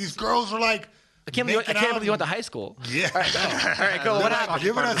 bro. Like these girls were like. I can't believe you went to high school. Yeah. All right, go. What happened?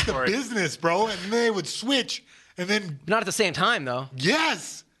 Giving us the business, bro, and they would switch, and then not at the same time though.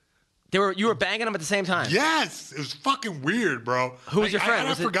 Yes. You were banging them at the same time. Yes, it was fucking weird, bro. Who was your friend?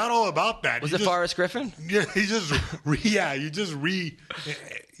 I forgot all about that. Was it Forrest Griffin? Yeah, you just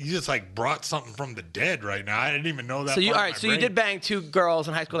like brought something from the dead right now. I didn't even know that. So you did bang two girls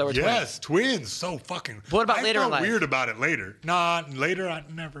in high school that were twins. Yes, twins. So fucking. What about later in life? I felt weird about it later. Later I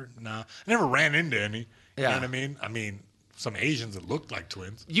never ran into any. Yeah. You know what I mean? I mean, some Asians that looked like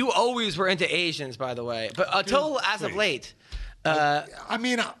twins. You always were into Asians, by the way, but until as of late. I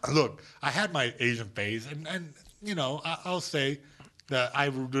mean, look, I had my Asian phase, and I'll say that I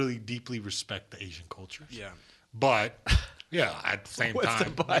really deeply respect the Asian culture. Yeah. But Yeah, at the same What's the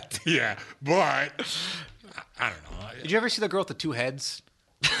time. but? Yeah, but I don't know. Did you ever see the girl with the two heads?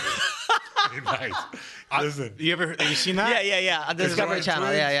 Nice. Listen, Have you seen that? Yeah. On the Discovery right, Channel.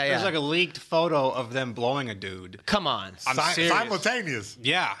 twins? Yeah. There's like a leaked photo of them blowing a dude. Come on. I'm serious. simultaneous.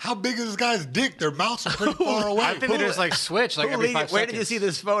 Yeah. How big is this guy's dick? Their mouths are pretty far away. I think they just like switch like Who every leaked 5 it? seconds. Where did you see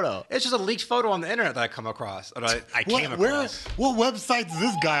this photo? It's just a leaked photo on the internet that I come across. Or I came across. What website is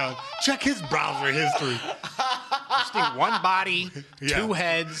this guy on? Check his browser history. Just think one body, Yeah. 2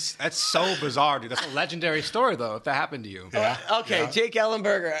 heads. That's so bizarre, dude. That's a legendary story, though, if that happened to you. Yeah. Okay, Yeah. Jake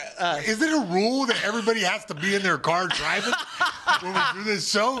Ellenberger. Is it a rule that everybody has to be in their car driving when we do this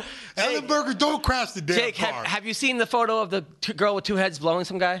show? Ellenberger, don't crash the damn Jake, car. have you seen the photo of the girl with 2 heads blowing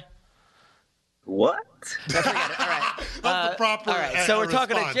some guy? What? Forget it. All right. That's the proper All right. So we're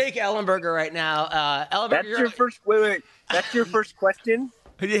talking to response. Jake Ellenberger right now. Ellenberger, That's your first. Wait. That's your first question.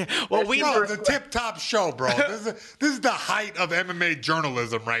 Yeah. Well, That's we Bro, the tip-top show, bro. This is the height of MMA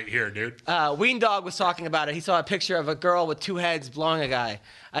journalism right here, dude. Ween Dog was talking about it. He saw a picture of a girl with 2 heads blowing a guy.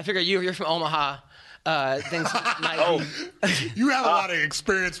 I figure you're from Omaha. Things might be. You have a lot of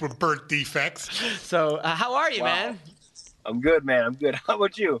experience with birth defects. So how are you, man? I'm good, man. I'm good. How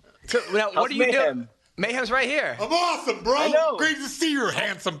about you? So, now, How's what are you doing? Mayhem? Mayhem's right here. I'm awesome, bro. I know. Great to see your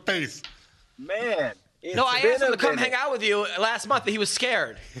handsome face. Man. No, I asked him to come hang out. out with you last month, but he was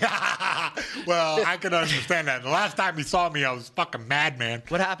scared. Well, I can understand that. The last time he saw me, I was fucking mad, man.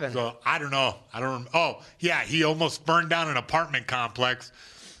 What happened? So I don't know. Oh, yeah, he almost burned down an apartment complex.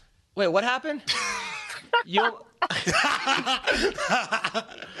 Wait, what happened? You.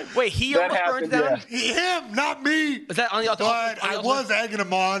 Wait, he That almost burned down. happened, Him, not me. Is that on the But I was egging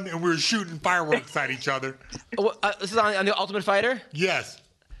him on, and we were shooting fireworks at each other. This is on the Ultimate Fighter. Yes.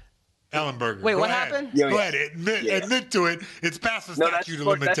 Ellenberger. Wait, Go what ahead. happened? Yeah, Go yeah. ahead. Admit, Yeah. admit to it. It's past the No, that's statute of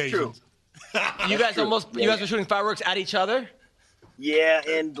fu- that's limitations. You guys true. almost. Yeah, You guys yeah. were shooting fireworks at each other. Yeah,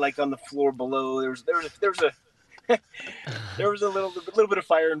 and like on the floor below, there was a there was a little bit of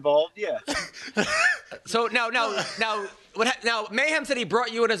fire involved. Yeah. So now, now, Mayhem said he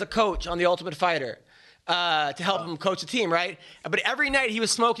brought you in as a coach on the Ultimate Fighter to help him coach the team, right? But every night he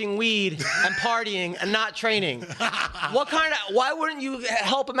was smoking weed and partying and not training. Why wouldn't you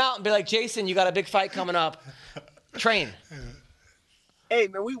help him out and be like, Jason, you got a big fight coming up, train? Hey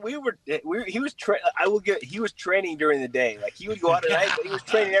man, he was training during the day. Like he would go out at night, but he was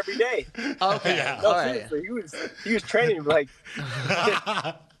training every day. Okay, Yeah. No, all right. seriously, he was training like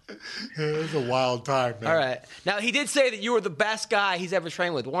It was a wild time, man. All right. Now he did say that you were the best guy he's ever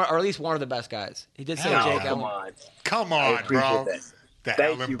trained with, or at least one of the best guys. He did say No, Jake come Ellenberger. on. Come I on, appreciate bro. that. The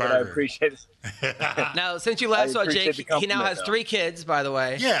Thank you, but I Ellenberger. appreciate it. Now, since you last I saw appreciate Jake, the he now compliment, has though. 3 kids, by the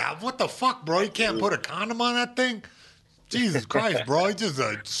way. Yeah, what the fuck, bro? You can't put a condom on that thing? Jesus Christ, bro. He just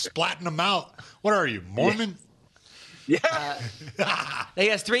splatting them out. What are you, Mormon? Yeah. He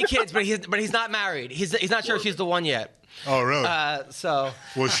has 3 kids, but he's not married. He's not sure if she's the one yet. Oh, really? So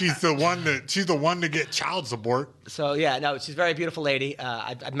Well, she's the one to get child support. yeah, no, she's a very beautiful lady.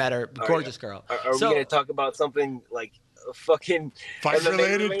 I've met her, gorgeous girl. Are we gonna talk about something like fucking Fight MMA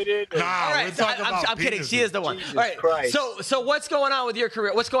related? Nah, All right, we're so talking about I'm kidding. She penises. is the one. Jesus All right. Christ. So what's going on with your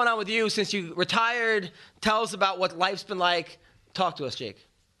career? What's going on with you since you retired? Tell us about what life's been like. Talk to us, Jake.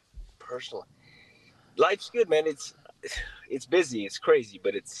 personally. Life's good, man. It's busy. It's crazy,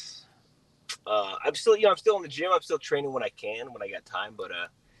 but it's. I'm still in the gym. I'm still training when I can, when I got time. But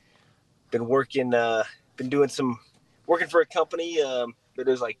been working. Been doing some working for a company that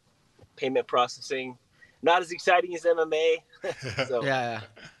does like payment processing. Not as exciting as MMA. So, Yeah.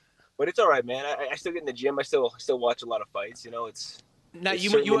 but it's all right, man. I still get in the gym. I still watch a lot of fights. You know, it's Now it's you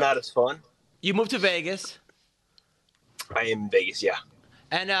certainly not as fun. you moved to Vegas, I am in Vegas, yeah.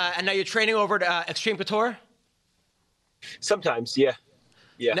 and now you're training over at Extreme Couture. Sometimes, yeah.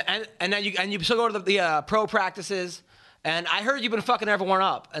 And now you still go to the pro practices. And I heard you've been fucking everyone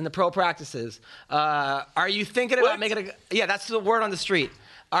up in the pro practices. Are you thinking about What? making a? Yeah, that's the word on the street.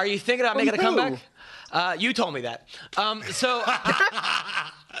 Are you thinking about making a Who? comeback? You told me that. So,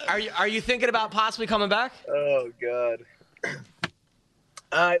 are you thinking about possibly coming back? Oh God.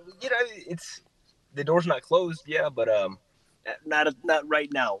 It's the door's not closed, yeah, but not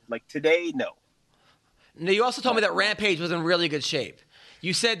right now. Like today, no. Now, you also told me that Rampage was in really good shape.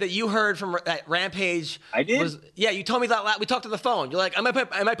 You said that you heard from that Rampage. I did? Yeah, you told me that. We talked on the phone. You're like, I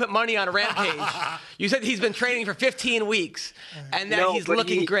might put money on Rampage. You said he's been training for 15 weeks, and that No, he's but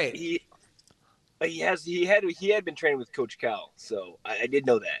looking great. He had been training with Coach Cal, so I did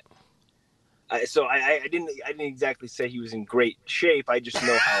know that. I didn't exactly say he was in great shape. I just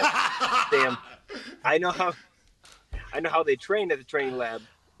know how I know how they train at the training lab,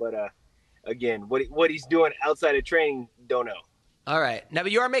 but again, what he's doing outside of training, don't know. All right. Now,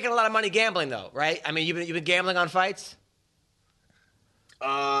 but you are making a lot of money gambling, though, right? I mean, you've been gambling on fights?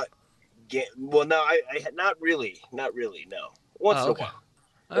 Well, no, I not really, no. Once in a while.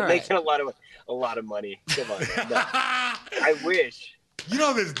 All right. Making a lot of money. Come on, man. No. I wish. You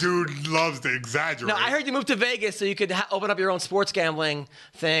know this dude loves to exaggerate. No, I heard you moved to Vegas so you could open up your own sports gambling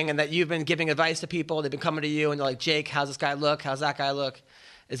thing, and that you've been giving advice to people. They've been coming to you, and they're like, Jake, how's this guy look? How's that guy look?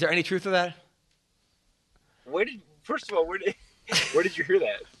 Is there any truth to that? First of all, where did you hear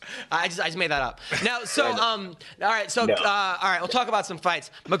that? I just made that up. Now, so all right, so No. all right, we'll talk about some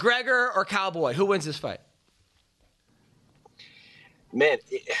fights. McGregor or Cowboy, who wins this fight? Man,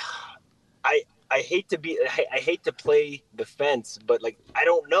 I hate to play the fence, but like I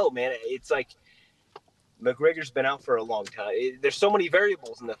don't know, man. It's like McGregor's been out for a long time. There's so many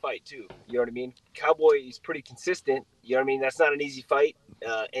variables in the fight too. You know what I mean? Cowboy is pretty consistent. You know what I mean? That's not an easy fight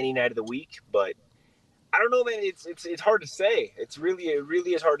any night of the week, but I don't know, man. It's hard to say. It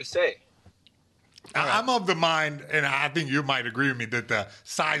really is hard to say. I'm of the mind, and I think you might agree with me, that the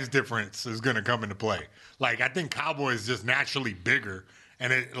size difference is going to come into play. Like, I think Cowboy is just naturally bigger,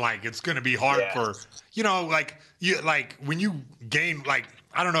 and it's going to be hard for, when you gain, like,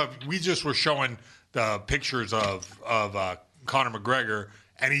 I don't know, if we just were showing the pictures of Conor McGregor,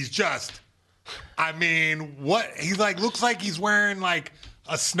 and he's just, I mean, he looks like he's wearing like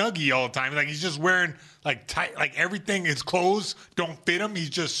a Snuggie all the time. Like he's just wearing like tight, like everything. His clothes don't fit him.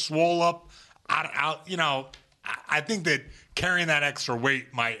 He's just swole up. Out. I think that carrying that extra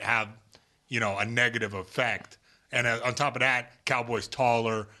weight might have, a negative effect. And on top of that, Cowboy's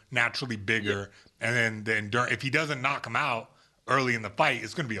taller, naturally bigger, and then if he doesn't knock him out early in the fight,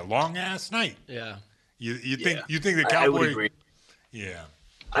 it's going to be a long ass night. Yeah. You think the Cowboy? I would agree. Yeah.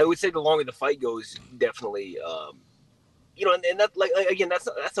 I would say the longer the fight goes, definitely. And that again,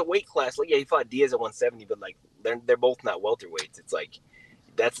 that's a weight class. Like he fought Diaz at 170, but like they're both not welterweights. It's like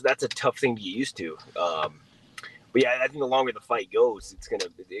that's a tough thing to get used to. But yeah, I think the longer the fight goes,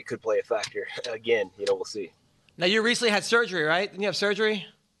 it could play a factor. Again, we'll see. Now you recently had surgery, right? Didn't you have surgery?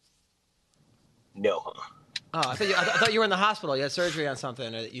 No, huh? Oh, I thought you were in the hospital. You had surgery on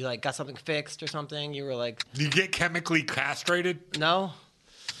something. Or you got something fixed or something. You were like, Do you get chemically castrated? No.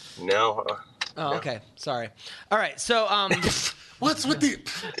 No. Oh, okay. Sorry. All right. So, What's with the?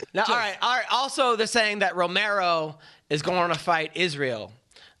 now, all right. Also, they're saying that Romero is going to fight Israel,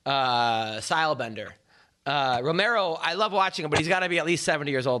 Stylebender. Romero, I love watching him, but he's got to be at least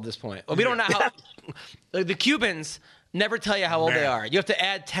 70 years old at this point. Well, we don't know how. The Cubans never tell you how old they are. You have to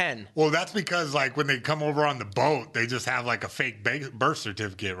add 10. Well, that's because like when they come over on the boat, they just have like a fake birth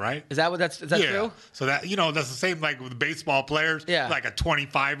certificate, right? Is that true? So that that's the same like with baseball players. Yeah. Like a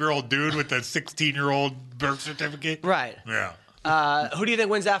 25-year-old dude with a 16-year-old birth certificate. Right. Yeah. Who do you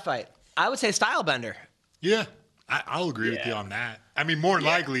think wins that fight? I would say Stylebender. Yeah. I'll agree with you on that. I mean, more than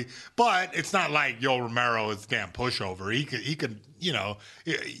likely, but it's not like Romero is a damn pushover. He could,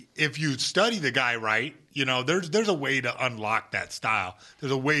 if you study the guy right, there's a way to unlock that style.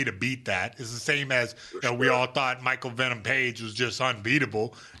 There's a way to beat that. It's the same as we all thought Michael Venom Page was just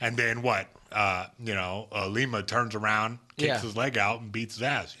unbeatable, and then what? Lima turns around, kicks his leg out, and beats his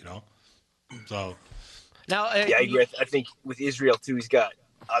ass. So now, I agree. I think with Israel too, he's got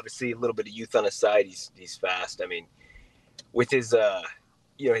obviously a little bit of youth on his side. He's fast. I mean, with his the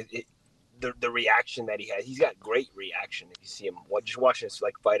reaction that he has, he's got great reaction. If you see him just watching his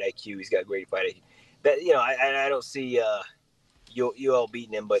like fight IQ, he's got great fight IQ. That I don't see UL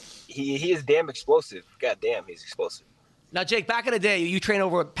beating him, but he is damn explosive. God damn, he's explosive. Now, Jake, back in the day, you trained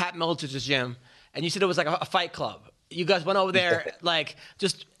over at Pat Miletich' gym, and you said it was like a fight club. You guys went over there, like,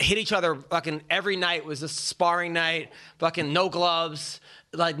 just hit each other fucking every night. Was a sparring night, fucking no gloves,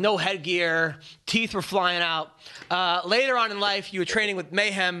 like no headgear, teeth were flying out. Later on in life, you were training with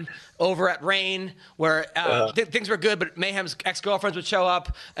Mayhem over at Rain, where things were good, but Mayhem's ex-girlfriends would show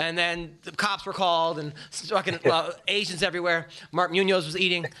up, and then the cops were called, and fucking Asians everywhere. Mark Munoz was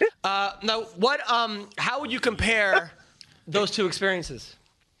eating. Now, how would you compare those two experiences?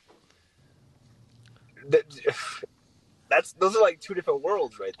 Those are like two different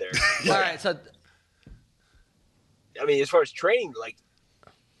worlds right there. All right, so I mean, as far as training, like,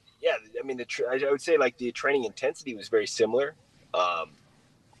 yeah, I mean, I would say like the training intensity was very similar.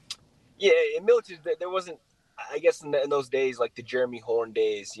 Yeah, in military there wasn't, I guess in those days, like the Jeremy Horn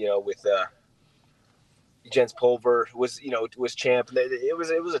days, with Jens Pulver was champ. It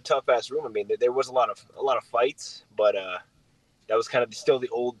was a tough ass room. I mean, there was a lot of fights, but that was kind of still the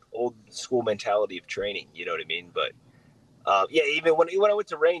old school mentality of training. You know what I mean? But yeah, even when I went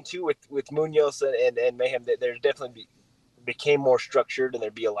to Rain too with Munoz and Mayhem, there definitely became more structured, and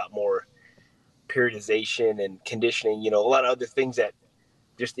there'd be a lot more periodization and conditioning, a lot of other things that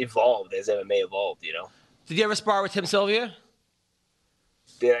just evolved as MMA evolved, Did you ever spar with Tim Sylvia?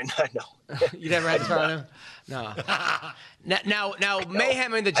 Did I not know? You never had to spar with him? No. Now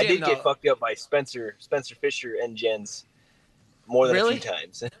Mayhem in the gym, I did though. get fucked up by Spencer Fisher and Jens more than Really? a few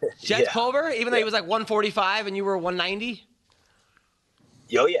times. Jens Yeah. Pulver, even though he was like 145 and you were 190?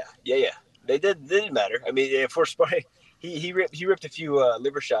 Oh yeah. They didn't matter. I mean, for sparring, he ripped a few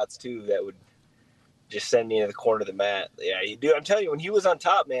liver shots too that would just send me into the corner of the mat. Yeah, I'm telling you, when he was on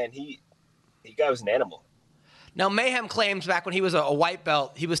top, man, he guy was an animal. Now, Mayhem claims back when he was a white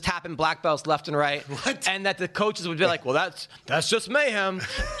belt, he was tapping black belts left and right. What? And that the coaches would be like, well, that's just Mayhem.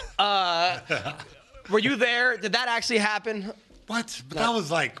 Were you there? Did that actually happen? What? But that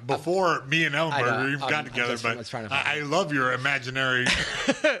was like before me and Ellenberger even got together. I was trying But to I love your imaginary.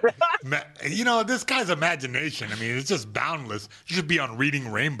 This guy's imagination. I mean, it's just boundless. You should be on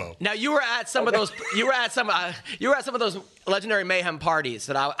Reading Rainbow. Now you were at some of those. You were at some of those legendary Mayhem parties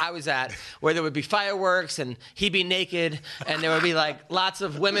that I was at, where there would be fireworks and he'd be naked, and there would be like lots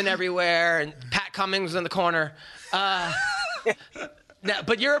of women everywhere, and Pat Cummings was in the corner. Now,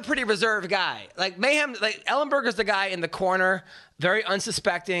 but you're a pretty reserved guy. Like Mayhem, like Ellenberger's the guy in the corner, very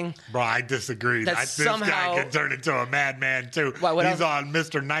unsuspecting. Bro, I disagree. That This somehow- guy can turn into a madman too. What He's else? on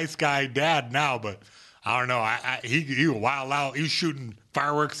Mr. Nice Guy Dad now, but I don't know. He was wild out. He was shooting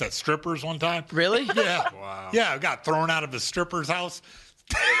fireworks at strippers one time. Really? Yeah. Wow. Yeah, got thrown out of his stripper's house.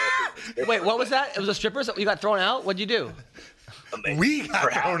 Wait, what was that? It was a stripper? You got thrown out? What'd you do? We got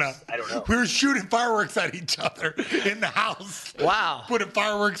Perhaps. thrown out. I don't know. We were shooting fireworks at each other in the house. Wow. Putting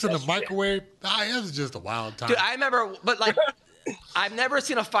fireworks in the microwave. It was just a wild time. Dude, I remember, but like, I've never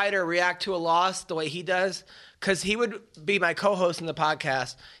seen a fighter react to a loss the way he does, because he would be my co-host in the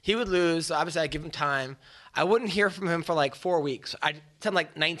podcast. He would lose. So obviously, I'd give him time. I wouldn't hear from him for like 4 weeks. I'd send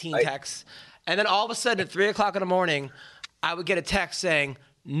like 19 texts. And then all of a sudden, at 3 o'clock in the morning, I would get a text saying,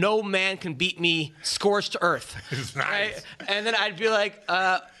 "No man can beat me, scorched earth." It's nice. Right? And then I'd be like,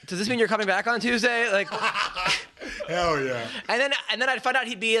 does this mean you're coming back on Tuesday? Like, Hell yeah. and then I'd find out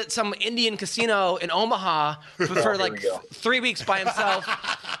he'd be at some Indian casino in Omaha for like we go. 3 weeks by himself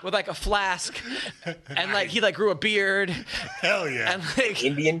with like a flask, and like he like grew a beard, Hell yeah. and like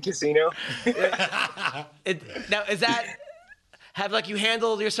Indian casino. now is that have like you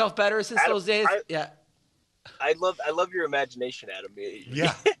handled yourself better since Adam, those days? Yeah. I love your imagination, Adam.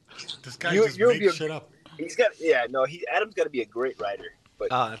 Yeah. This guy You- just you'll makes be- shit up. He's got Adam's got to be a great writer. But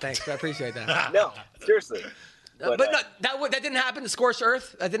Oh, thanks. I appreciate that. no, seriously. But no, that didn't happen. The scorched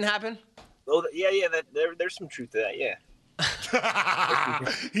earth. That didn't happen. There's some truth to that. Yeah.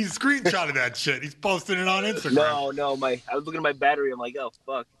 He screenshotted that shit. He's posting it on Instagram. No, I was looking at my battery. I'm like, oh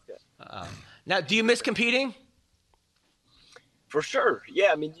fuck. Now, do you miss competing? For sure.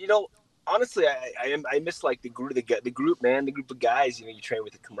 Yeah. I mean, honestly, I miss like the group, man, the group of guys. You train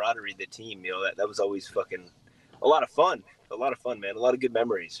with the camaraderie, the team. That was always fucking a lot of fun. A lot of fun, man. A lot of good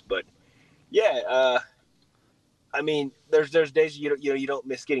memories. But yeah, I mean, there's days you don't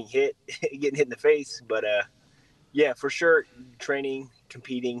miss getting hit in the face. But yeah, for sure, training,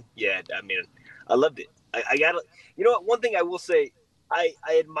 competing. Yeah, I mean, I loved it. I got to, what? One thing I will say, I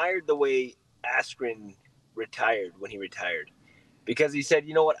admired the way Askren retired when he retired. Because he said,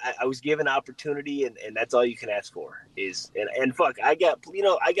 you know what, I was given opportunity, and that's all you can ask for is, and fuck, I got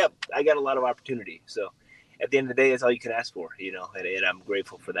a lot of opportunity. So at the end of the day, that's all you can ask for, and I'm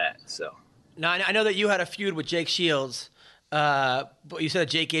grateful for that. So Now, I know that you had a feud with Jake Shields, but you said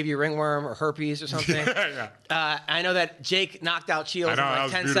Jake gave you ringworm or herpes or something. Yeah. I know that Jake knocked out Shields I know, in that like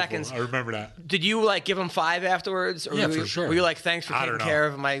was 10 beautiful. seconds. I remember that. Did you like give him 5 afterwards? Or Yeah, were for you, sure. Were you like, thanks for I taking don't know. care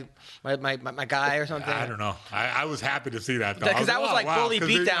of my guy or something? I don't know. I was happy to see that, though. Because that was "Oh, like wow," bully 'cause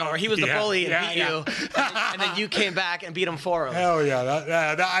beatdown, where he was the bully and beat you, yeah. and then you came back and beat him for him. Hell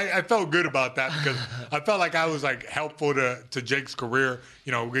yeah. I felt good about that because I felt like I was like helpful to Jake's career.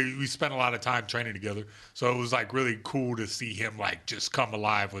 We spent a lot of time training together. So it was like really cool to see him like just come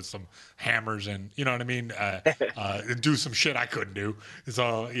alive with some hammers and, you know what I mean? Do some shit I couldn't do.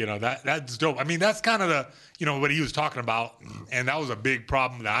 So, that's dope. I mean, that's kind of the, what he was talking about. And that was a big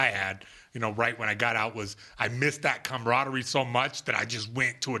problem that I had, right when I got out was I missed that camaraderie so much that I just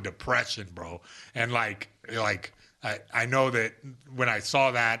went to a depression, bro. And like, I know that when I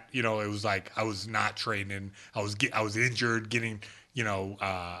saw that, it was like I was not training. I was injured, getting,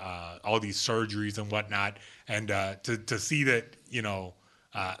 all these surgeries and whatnot. And to see that,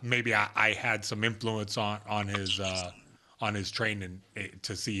 maybe I had some influence on his training,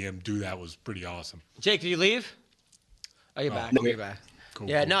 to see him do that was pretty awesome. Jake, did you leave? Oh, you're back. No. You're back. Cool,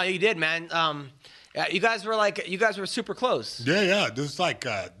 Yeah, cool. no, you did, man. You guys were super close. Yeah. This like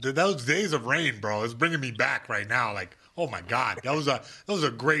those days of rain, bro. It's bringing me back right now. Like, oh my God, that was a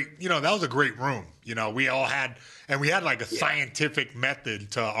great, that was a great room. We all had, and we had like a scientific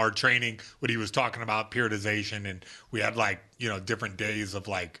method to our training. What he was talking about, periodization, and we had like different days of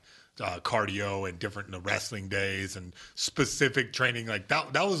like cardio and different wrestling days and specific training. Like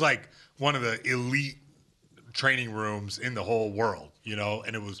that was like one of the elite training rooms in the whole world,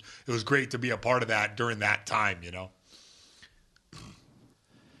 and it was great to be a part of that during that time,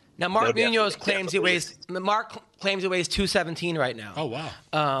 Now Mark Munoz claims he weighs 217 right now. Oh wow.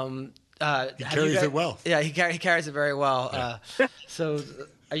 He carries it well. Yeah, he carries it very well. Yeah. So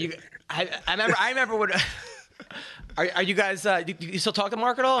are you? I remember when. Are you guys? You still talk to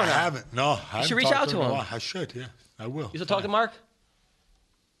Mark at all? Or no? I haven't. No, you should reach out to him. I should. Yeah, I will. You still talk to Mark?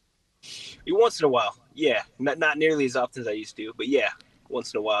 Once in a while, yeah. Not nearly as often as I used to, but yeah,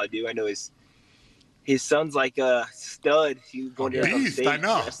 once in a while I do. I know his son's like a stud. He's going to beast. I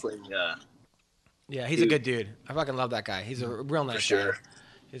know. Wrestling. Yeah, he's a good dude. I fucking love that guy. He's a real nice guy. Sure.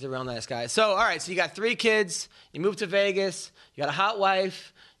 He's a real nice guy. So, all right. So you got 3 kids. You moved to Vegas. You got a hot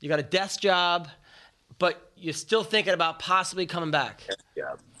wife. You got a desk job, but you're still thinking about possibly coming back. Desk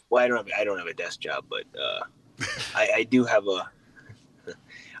job. Well, I don't have a desk job, but I do have a.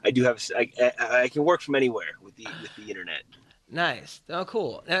 I can work from anywhere with the internet. Nice. Oh,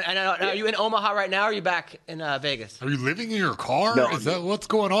 cool. And are you in Omaha right now, or are you back in Vegas? Are you living in your car? No, Is that what's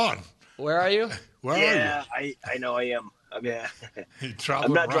going on? Where are you? Where are you? Yeah, I know I am. I mean,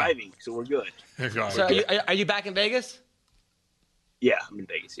 I'm not driving, so we're good. So are you back in Vegas? Yeah, I'm in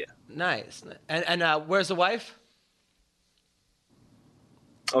Vegas. Yeah. Nice. And where's the wife?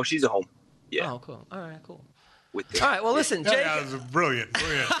 Oh, she's at home. Yeah. Oh, cool. All right, cool. All right, well, listen, Jake. Yeah, that was brilliant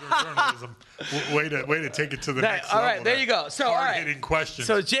journalism. Way to take it to the next level. All right, there you go. So, all right. Hard-hitting questions.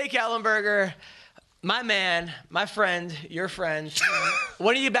 So, Jake Ellenberger, my man, my friend, your friend.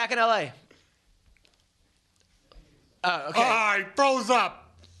 When are you back in L.A.? Oh, okay. I froze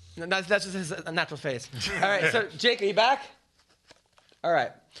up. That's just his natural face. All right, so, Jake, are you back? All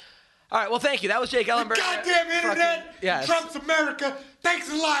right. Well, thank you. That was Jake Ellenberger. Goddamn internet! Yes. Trump's America.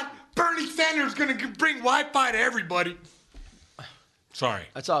 Thanks a lot. Bernie Sanders is going to bring Wi-Fi to everybody. Sorry.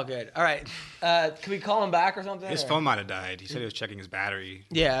 That's all good. All right. Can we call him back or something? His phone might have died. He said he was checking his battery.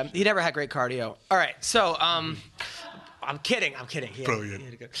 Yeah, he never had great cardio. All right. So, I'm kidding.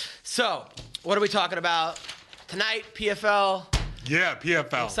 Brilliant. So, what are we talking about tonight? PFL. Yeah,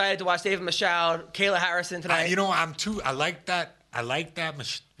 PFL. Excited to watch David Michaud, Kayla Harrison tonight. I like that.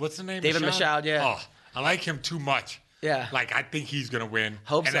 What's the name? David Michaud, yeah. Oh, I like him too much. Yeah. Like, I think he's going to win.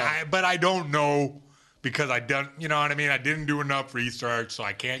 Hope so. But I don't know because I don't, you know what I mean? I didn't do enough research, so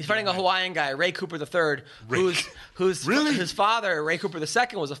I can't. He's fighting a Hawaiian guy, Ray Cooper III, who's really? His father, Ray Cooper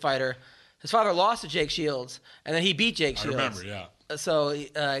II, was a fighter. His father lost to Jake Shields, and then he beat Jake Shields. I remember, yeah. So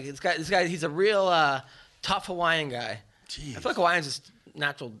this guy, he's a real tough Hawaiian guy. Jeez. I feel like Hawaiians just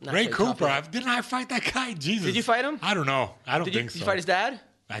natural. Ray Cooper, didn't I fight that guy? Jesus. Did you fight him? I don't know. I don't think so. Did you fight his dad?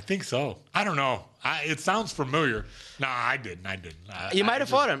 I think so. I don't know. It sounds familiar. No, I didn't. You might have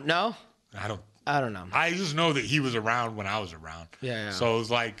fought him. No? I don't know. know. I just know that he was around when I was around. Yeah. So it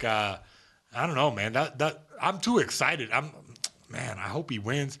was like, I don't know, man. That I'm too excited. I hope he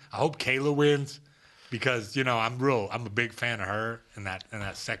wins. I hope Kayla wins because, I'm a big fan of her and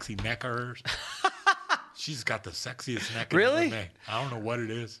that sexy neck of hers. She's got the sexiest neck. Really? In the neck. I don't know what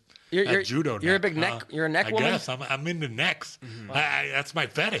it is. You're judo. You're a big neck. You're a neck woman. I guess I'm into necks. Mm-hmm. That's my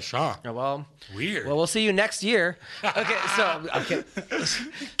fetish, huh? Oh, well, weird. Well, we'll see you next year. Okay,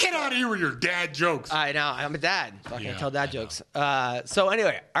 Get out of here with your dad jokes. I know. I'm a dad. I can't tell dad jokes. So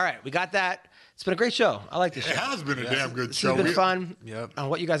anyway, all right, we got that. It's been a great show. I like this show. It has been a damn good show. It's been fun. Yep. On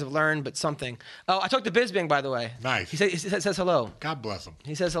what you guys have learned, but something. Oh, I talked to Bisbing, by the way. Nice. He says hello. God bless him.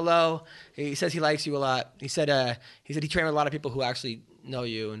 He says hello. He says he likes you a lot. He said he trained with a lot of people who actually know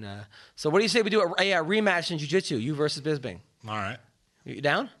you. And so what do you say we do a rematch in jiu-jitsu, you versus Bisbing? All right. You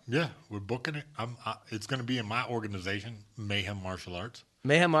down? Yeah, we're booking it. It's going to be in my organization, Mayhem Martial Arts.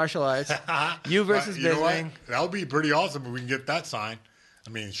 Mayhem Martial Arts. You versus Bisbing. That'll be pretty awesome if we can get that signed. I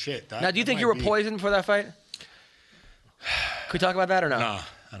mean, shit. Now, do you think you were poisoned for that fight? Can we talk about that or no? No,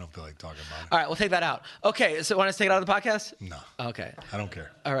 I don't feel like talking about it. All right, we'll take that out. Okay, so want us to take it out of the podcast? No. Okay. I don't care.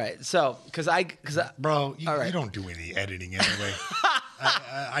 All right, so, because I... Bro, you right. don't do any editing anyway.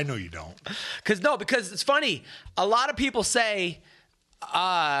 I know you don't. Because it's funny. A lot of people say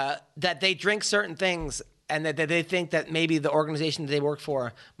that they drink certain things and that they think that maybe the organization that they work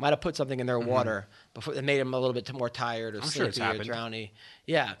for might have put something in their water before that made them a little bit more tired or sleepy or drowny.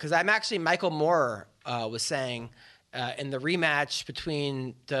 Yeah, because I'm actually, Michael Moore was saying in the rematch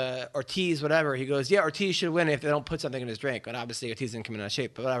between the Ortiz, whatever, he goes, yeah, Ortiz should win if they don't put something in his drink. But obviously Ortiz didn't come in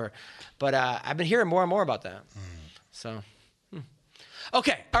shape, but whatever. But I've been hearing more and more about that. So,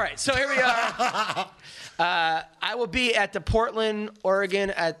 okay, all right. So here we are. I will be at the Portland, Oregon,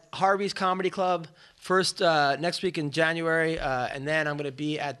 at Harvey's Comedy Club first next week in January, and then I'm going to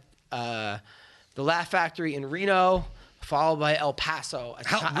be at the Laugh Factory in Reno, followed by El Paso.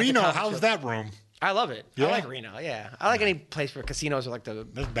 Reno, how's that room? I love it. Yeah? I like Reno. Yeah, I like any place where casinos are like the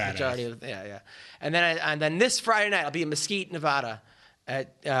majority of. Yeah. And then this Friday night I'll be in Mesquite, Nevada,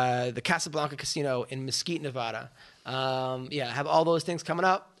 at the Casablanca Casino in Mesquite, Nevada. I have all those things coming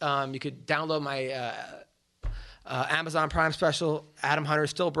up. You could download my Amazon Prime special. Adam Hunter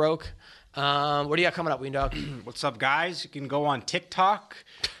Still Broke. What do you got coming up, Ween Dog? What's up, guys? You can go on TikTok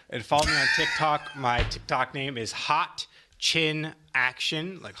and follow me on TikTok. My TikTok name is Hot Chin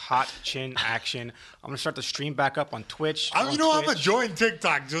Action, like Hot Chin Action. I'm gonna start the stream back up on Twitch. I'm gonna join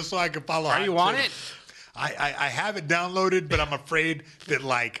TikTok just so I can follow. Are you on it? I have it downloaded, but I'm afraid that,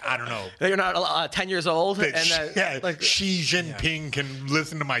 like, I don't know. That you're not 10 years old? Xi Jinping can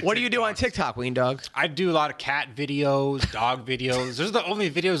listen to my What do you do on TikTok, Ween Dog? I do a lot of cat videos, dog videos. Those are the only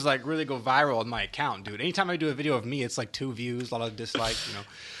videos like really go viral on my account, dude. Anytime I do a video of me, it's like 2 views, a lot of dislikes, you know.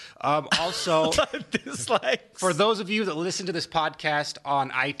 Also, for those of you that listen to this podcast on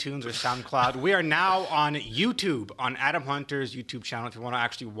iTunes or SoundCloud, we are now on YouTube, on Adam Hunter's YouTube channel. If you want to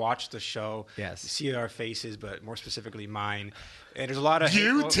actually watch the show, see our faces, but more specifically mine. And there's a lot of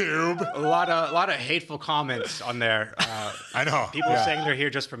YouTube, a lot of hateful comments on there. I know people saying they're here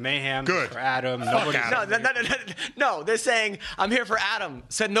just for Mayhem, for Adam. No, they're saying I'm here for Adam.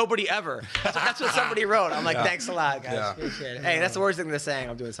 Said nobody ever. That's what somebody wrote. I'm like, thanks a lot, guys. Appreciate it. Hey, that's the worst thing they're saying.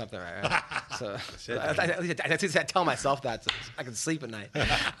 I'm doing something right? So I tell myself that so I can sleep at night.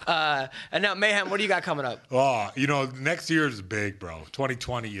 And now, Mayhem, what do you got coming up? Oh, next year is big, bro.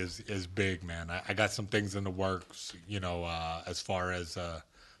 2020 is big, man. I got some things in the works, as far as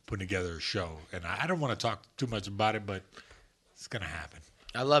putting together a show. And I don't want to talk too much about it, but it's going to happen.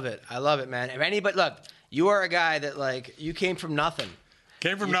 I love it, man. If anybody, look, you are a guy that, like, you came from nothing.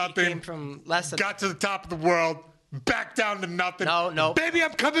 Came from Came from less than. Got to the top of the world, back down to nothing. No. Baby,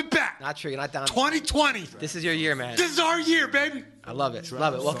 I'm coming back. Not true. You're not down. 2020. This is your year, man. This is our year, baby. I love it.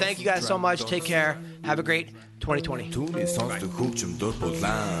 Well, thank you guys so much. Take care. Have a great 2020. Toen is ons de hoekje door het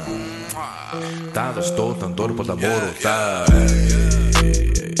land. Daar is stolt en dorp op de morgen.